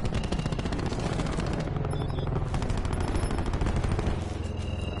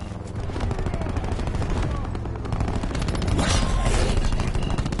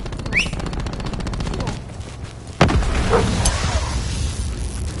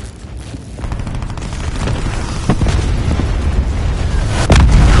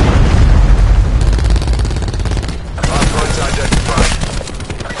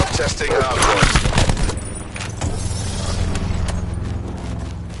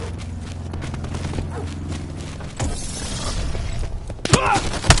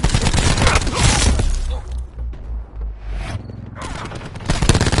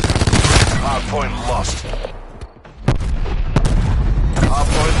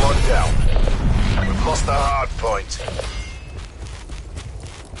 down. We've lost the hard point.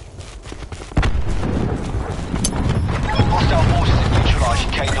 Hostile forces have neutralized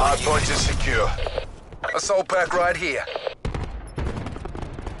your K9 Hard unit. point is secure. Assault pack right here.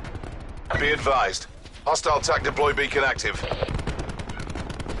 Be advised. Hostile TAC deploy beacon active.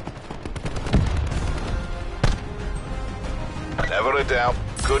 Never a doubt.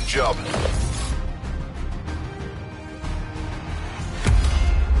 Good job.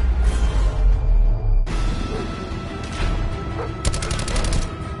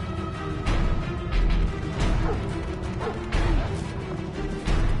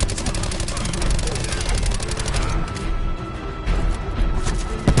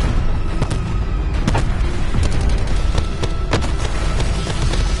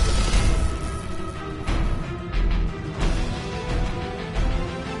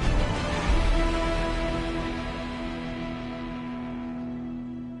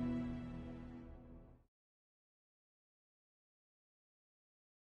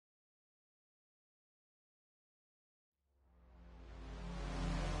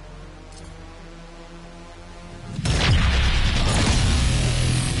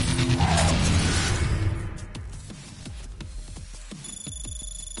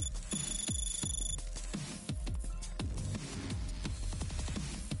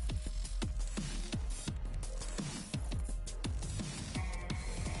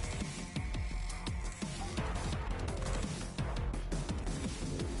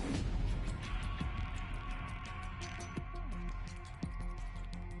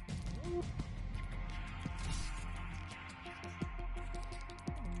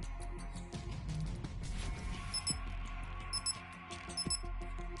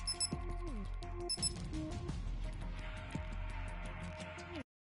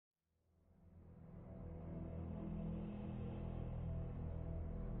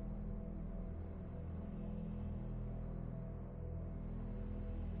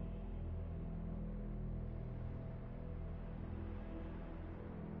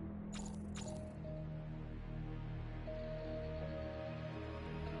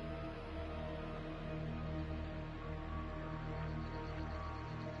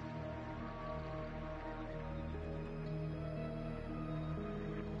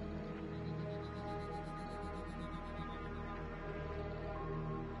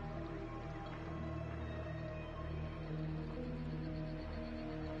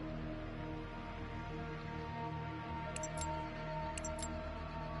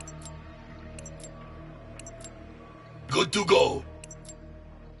 Good to go.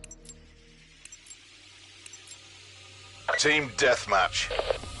 Team deathmatch.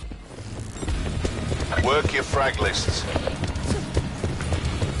 Work your frag lists.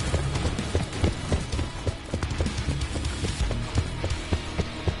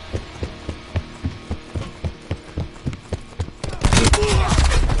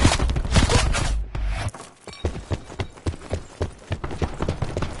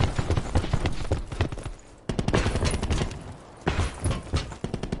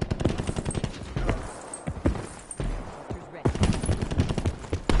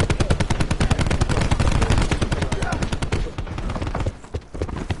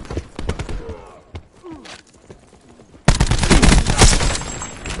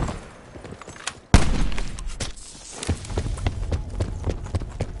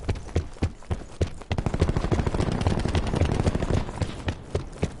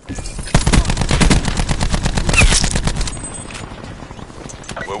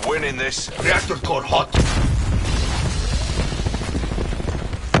 We're winning this. Reactor core hot.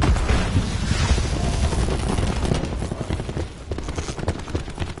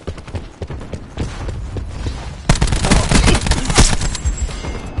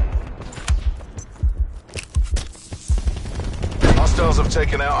 Hostiles have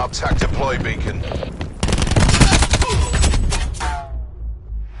taken out our TAC deploy beacon.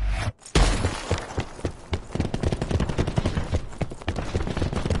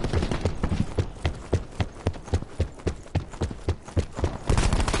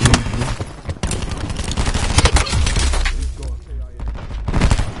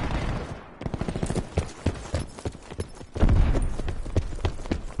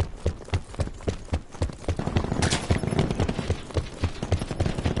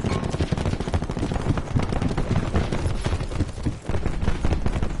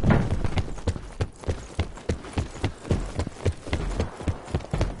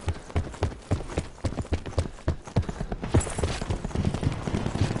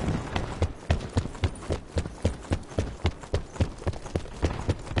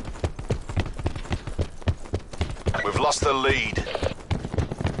 We've lost the lead.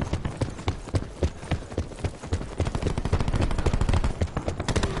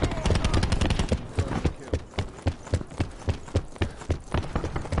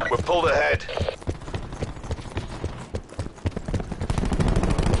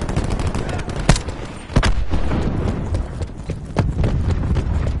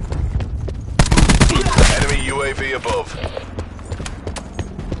 above.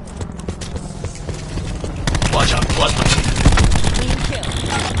 Watch out, plasma team.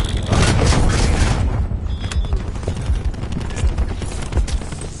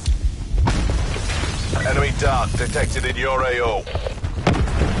 Enemy dart detected in your AO.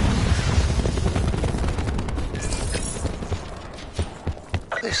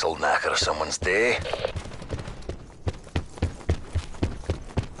 This'll knacker someone's day.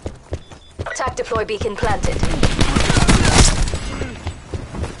 Attack deploy beacon planted.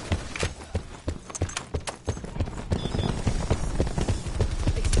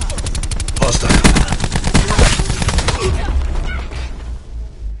 Hostile.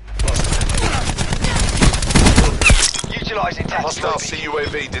 Utilizing tactical Hostile beacon.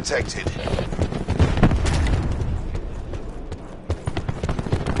 CUAV detected.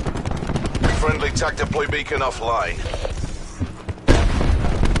 Friendly TAC deploy beacon offline.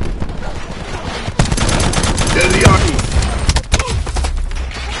 There they are.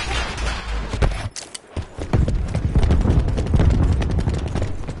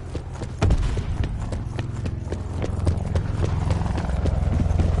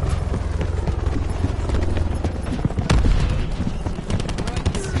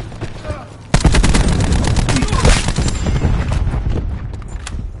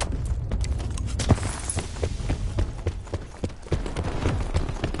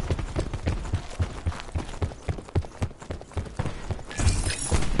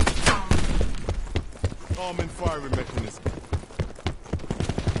 Arm and firing mechanism.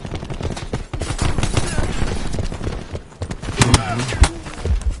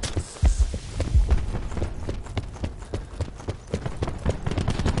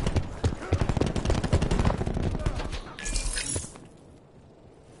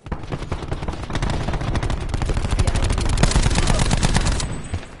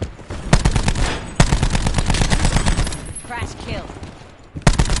 Crash kill.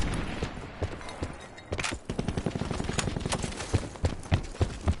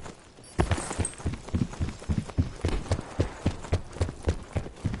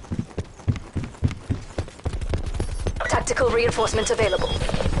 Tactical reinforcement available.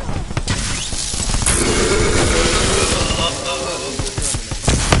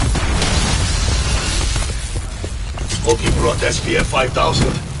 Smokey brought SPF 5000.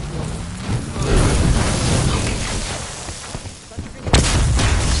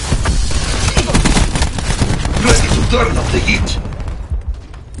 Ready to turn up the heat.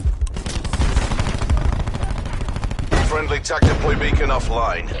 Friendly TAC deploy beacon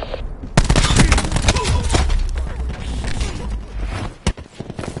offline.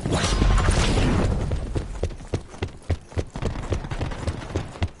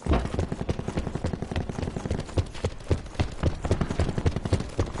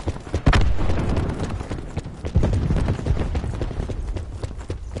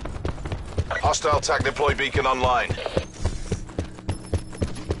 Hostile TAC deploy beacon online.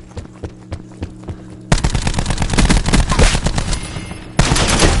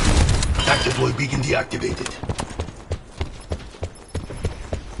 TAC deploy beacon deactivated.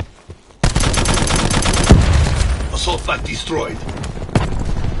 Assault pack destroyed.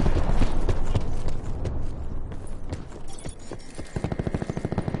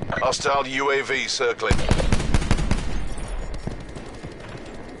 Hostile UAV circling.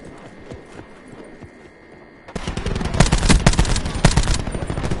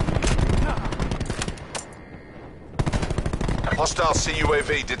 Hostile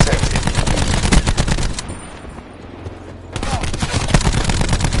CUAV detected.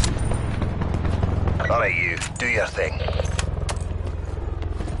 Alright, you. Do your thing.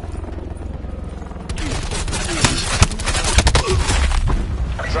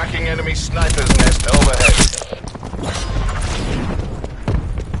 Tracking enemy sniper's nest overhead.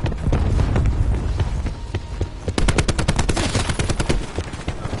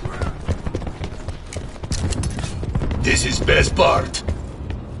 This is best part.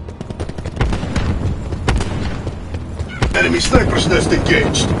 Enemy sniper's nest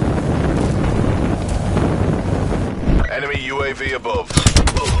engaged. Enemy UAV above.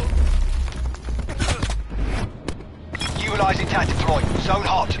 Utilizing TAC deploy. Zone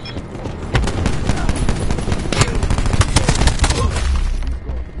hot.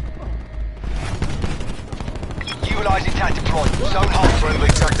 Utilizing TAC deploy. Zone hot. Friendly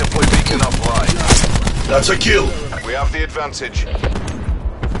TAC deploy beacon offline. That's a kill. We have the advantage.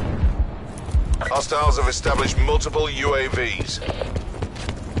 Hostiles have established multiple UAVs.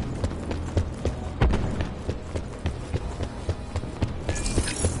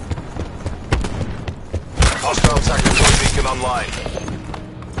 Hostile TAC deploy beacon online.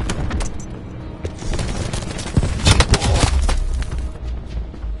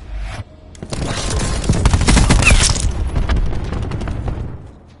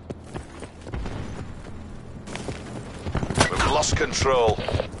 lost control.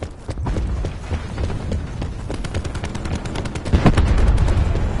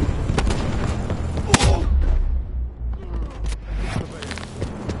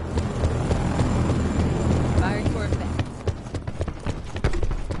 Firing for effect.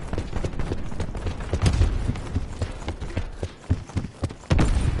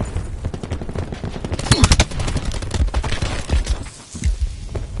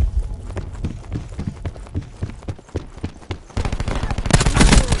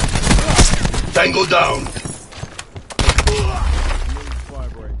 Tango down.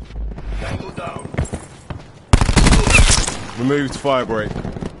 Tango down. Removed fire break.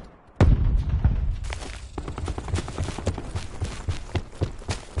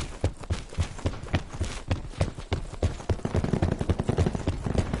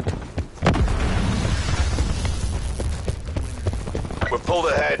 We're pulled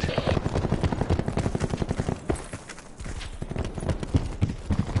ahead.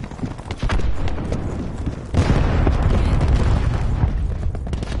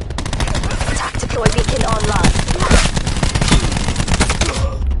 Attack deploy beacon online.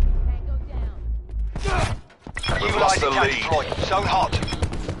 We've lost the Utilizing lead. deploy. Zone hot.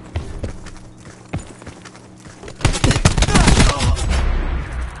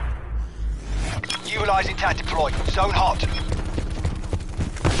 Utilizing TAC deploy. Zone hot.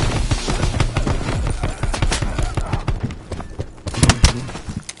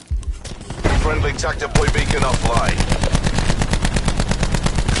 Friendly TAC deploy beacon offline.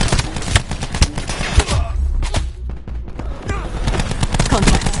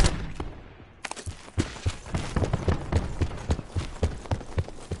 Contact.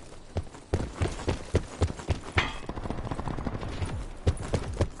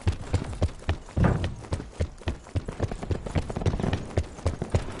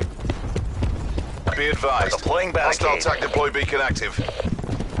 Be advised. Deploying Hostile barricade. TAC deploy beacon active.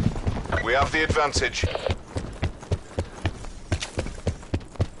 We have the advantage.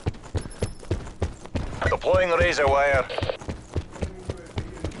 Deploying razor wire.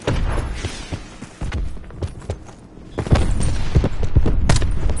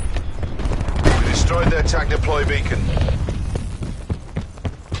 We destroyed their TAC deploy beacon.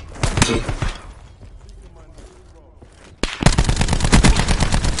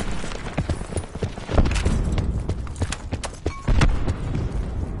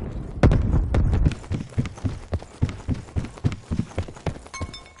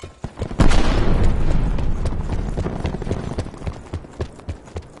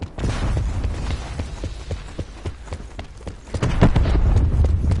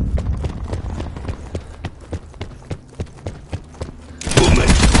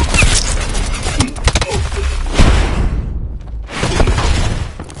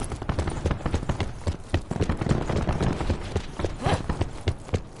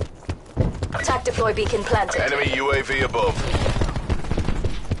 Attack deploy beacon planted. Enemy UAV above.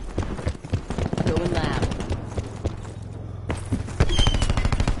 Going loud.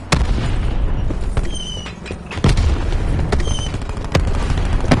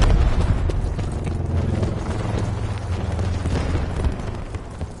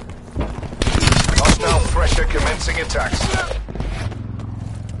 Hostile pressure commencing attacks.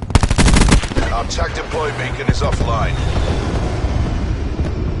 Our TAC deploy beacon is offline.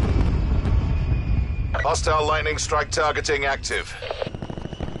 Hostile lightning strike targeting active.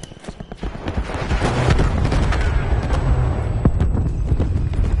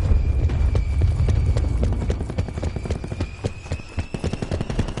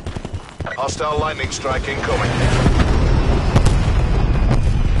 Hostile lightning strike incoming.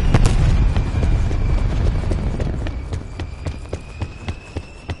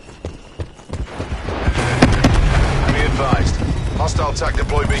 Be advised. Hostile TAC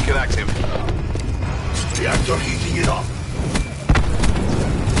deploy beacon active. Reactor heating it up.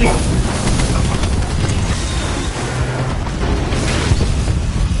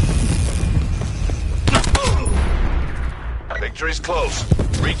 Victory's close.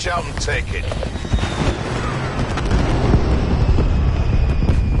 Reach out and take it.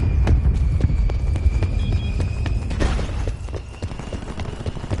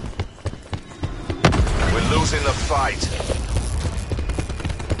 We're losing the fight.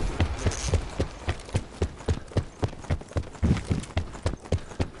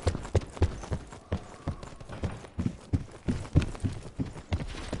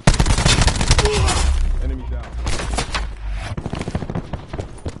 Enemy down.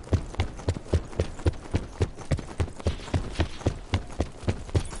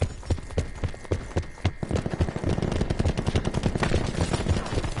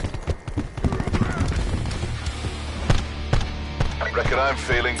 Reckon I'm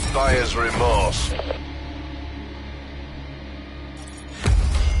feeling buyer's remorse.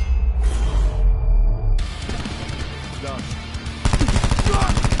 Done.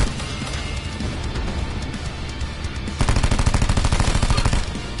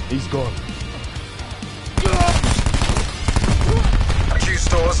 He's gone. Q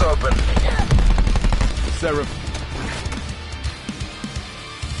store's open. Seraph.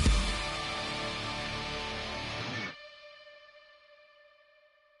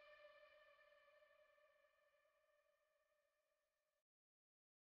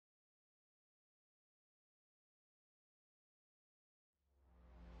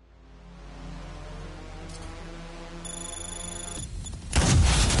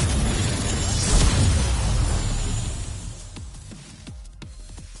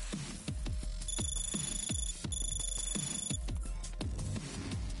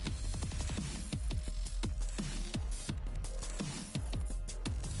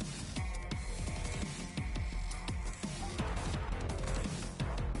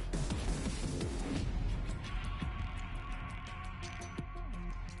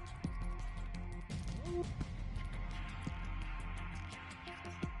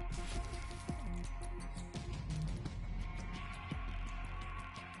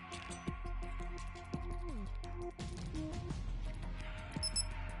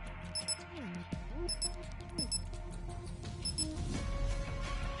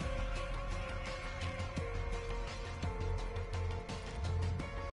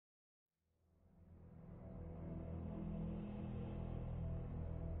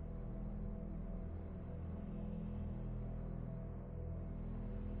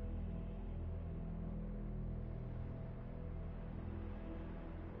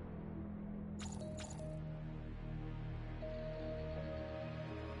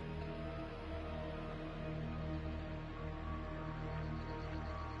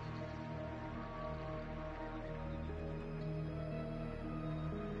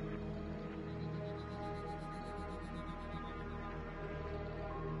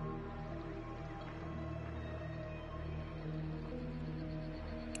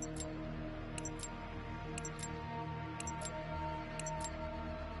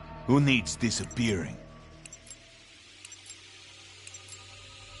 Who needs disappearing?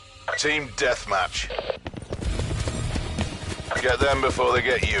 Team deathmatch. Get them before they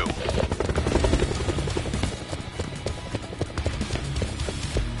get you.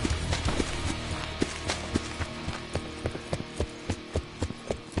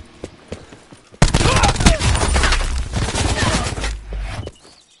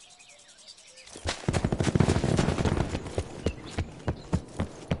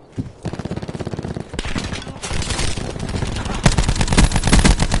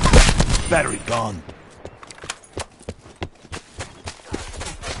 Battery gone.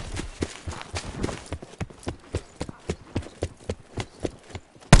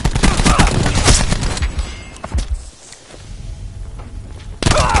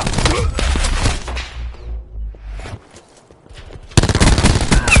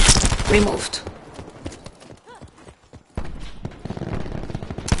 Removed.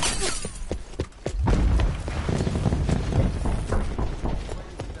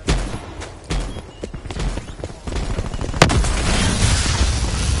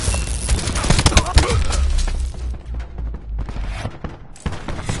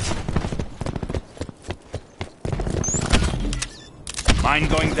 Mine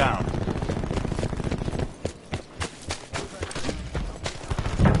going down.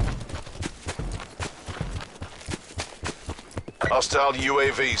 Hostile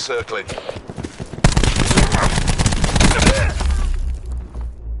UAV circling.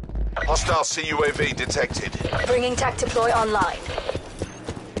 Hostile CUAV detected. Bringing TAC deploy online.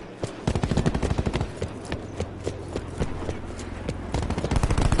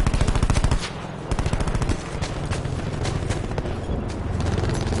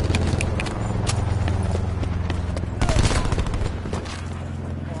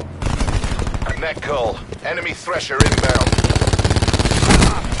 Net call. Enemy Thresher inbound.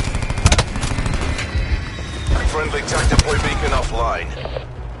 Friendly TAC deploy beacon offline.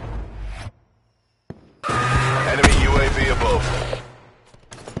 Enemy UAV above.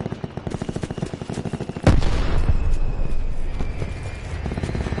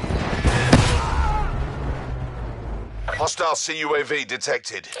 Hostile CUAV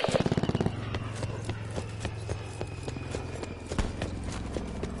detected.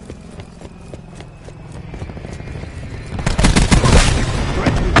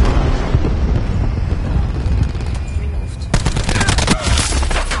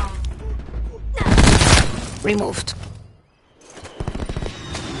 Removed.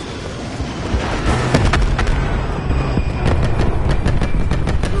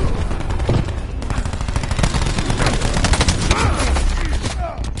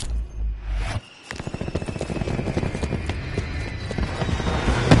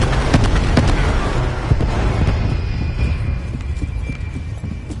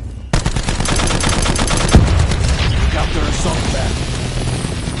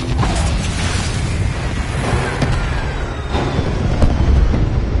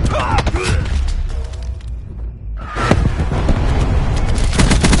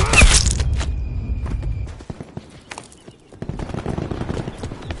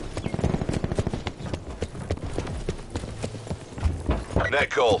 Net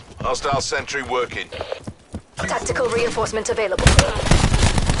call. Hostile sentry working. Tactical reinforcement available.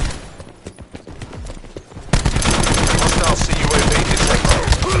 Hostile CUAV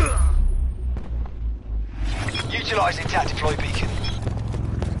detected. Utilizing TAC deploy beacon.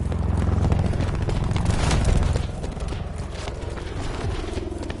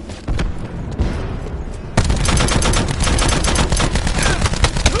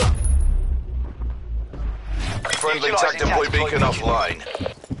 Friendly TAC deploy beacon offline.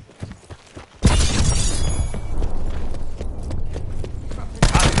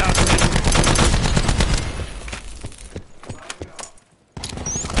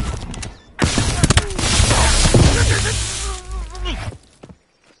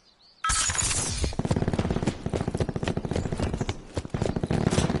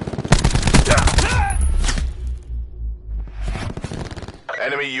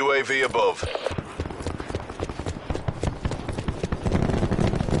 Enemy UAV above.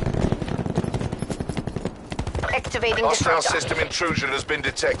 Activating Hostile disruptor. system intrusion has been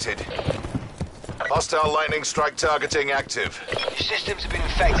detected. Hostile lightning strike targeting active. Your systems have been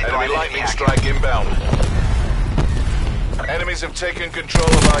infected by Enemy an lightning hacker. strike inbound. Enemies have taken control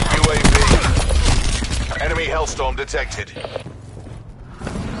of our UAV. Enemy hellstorm detected.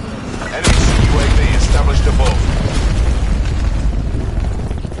 Enemy UAV established above.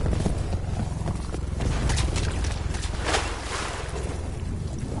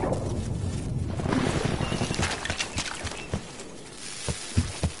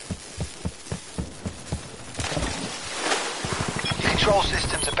 Control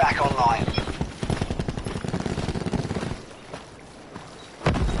systems are back online.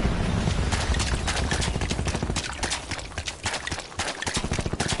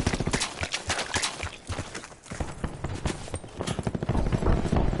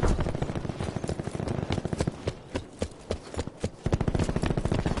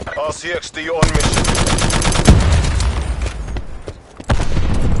 RCXD on mission.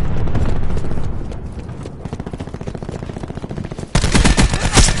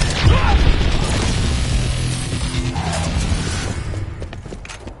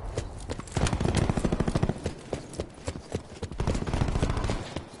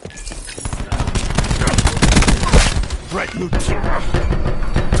 Threat neutral.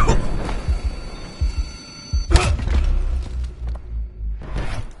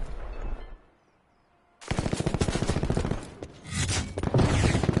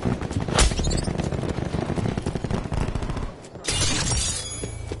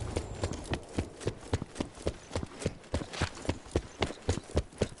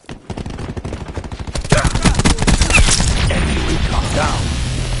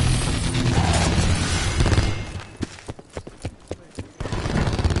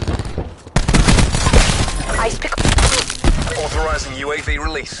 Ice pick. Authorizing UAV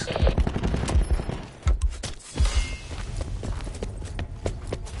release.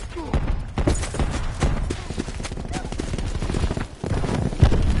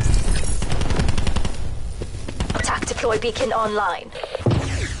 TAC deploy beacon online.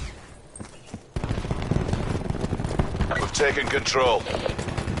 We've taken control.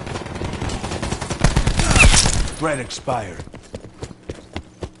 Threat expired.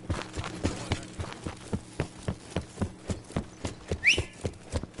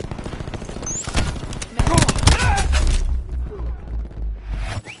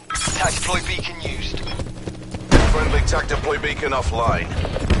 TAC deploy beacon used. Friendly TAC deploy beacon offline.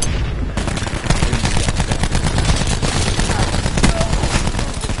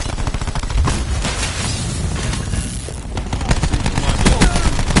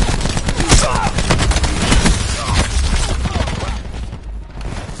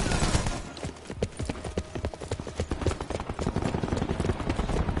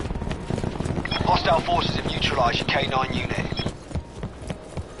 Hostile forces have neutralized your K9 unit.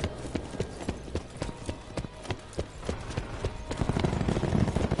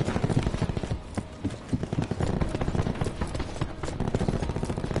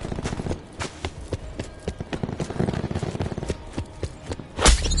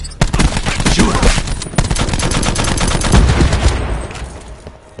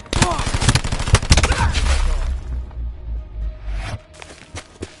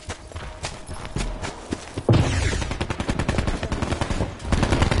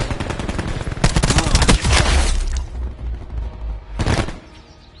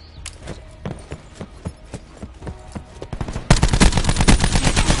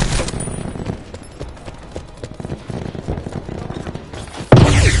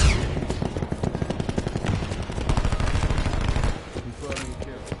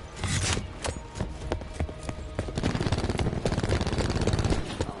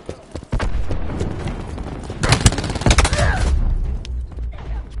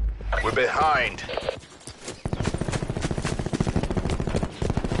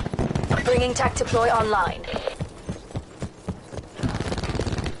 Bringing tac deploy online.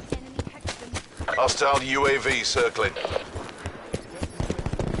 Hostile UAV circling.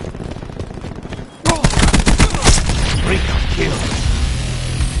 Recon kill.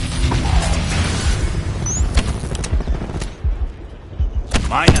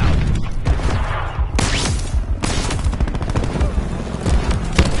 Mine out.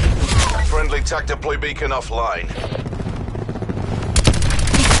 Friendly tac deploy beacon offline.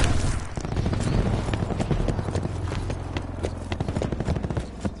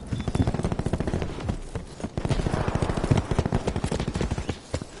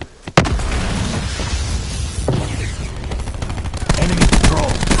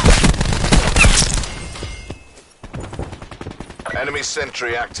 Enemy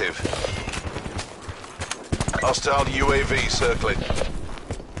sentry active. Hostile UAV circling.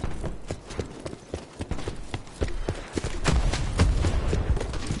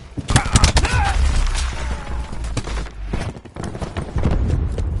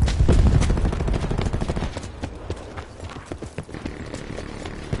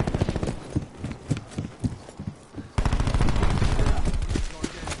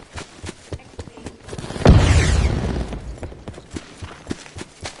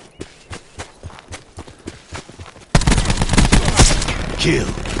 Kill.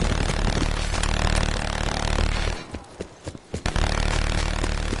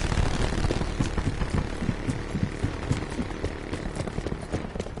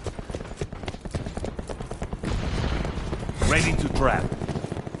 Ready to trap.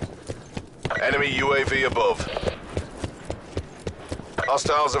 Enemy UAV above.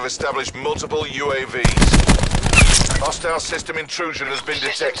 Hostiles have established multiple UAVs. Hostile system intrusion has been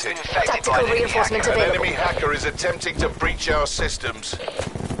detected. Tactical reinforcement An available. enemy hacker is attempting to breach our systems.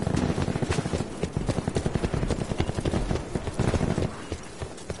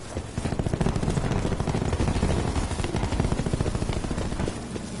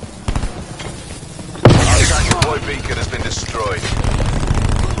 Our tac deploy beacon has been destroyed.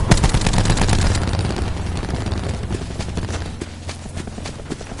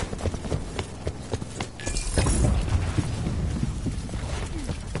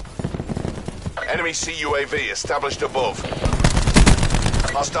 Enemy CUAV established above.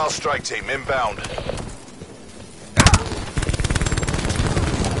 Hostile strike team inbound.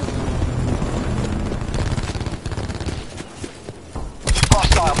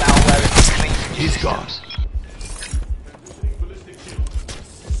 Hostile malware is clean from your He's gone. systems.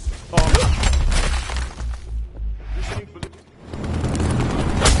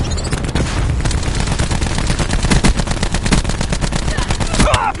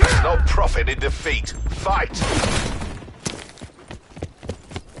 No profit in defeat. Fight!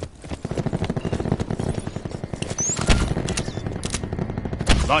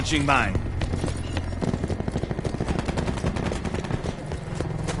 Launching mine.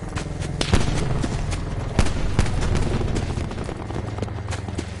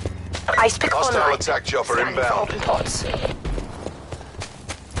 Ice pick Hostile online. attack chopper Scanning for inbound. open ports.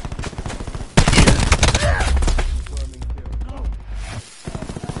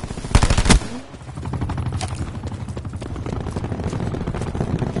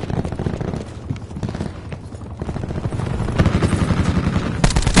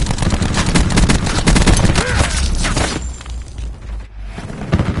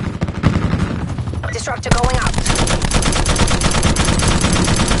 Disruptor going out.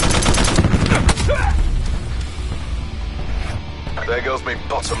 There goes my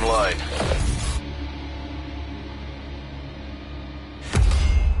bottom line.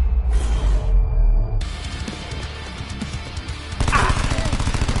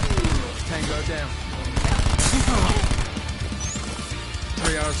 Tango down.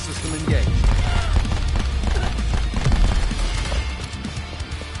 3-hour system engaged.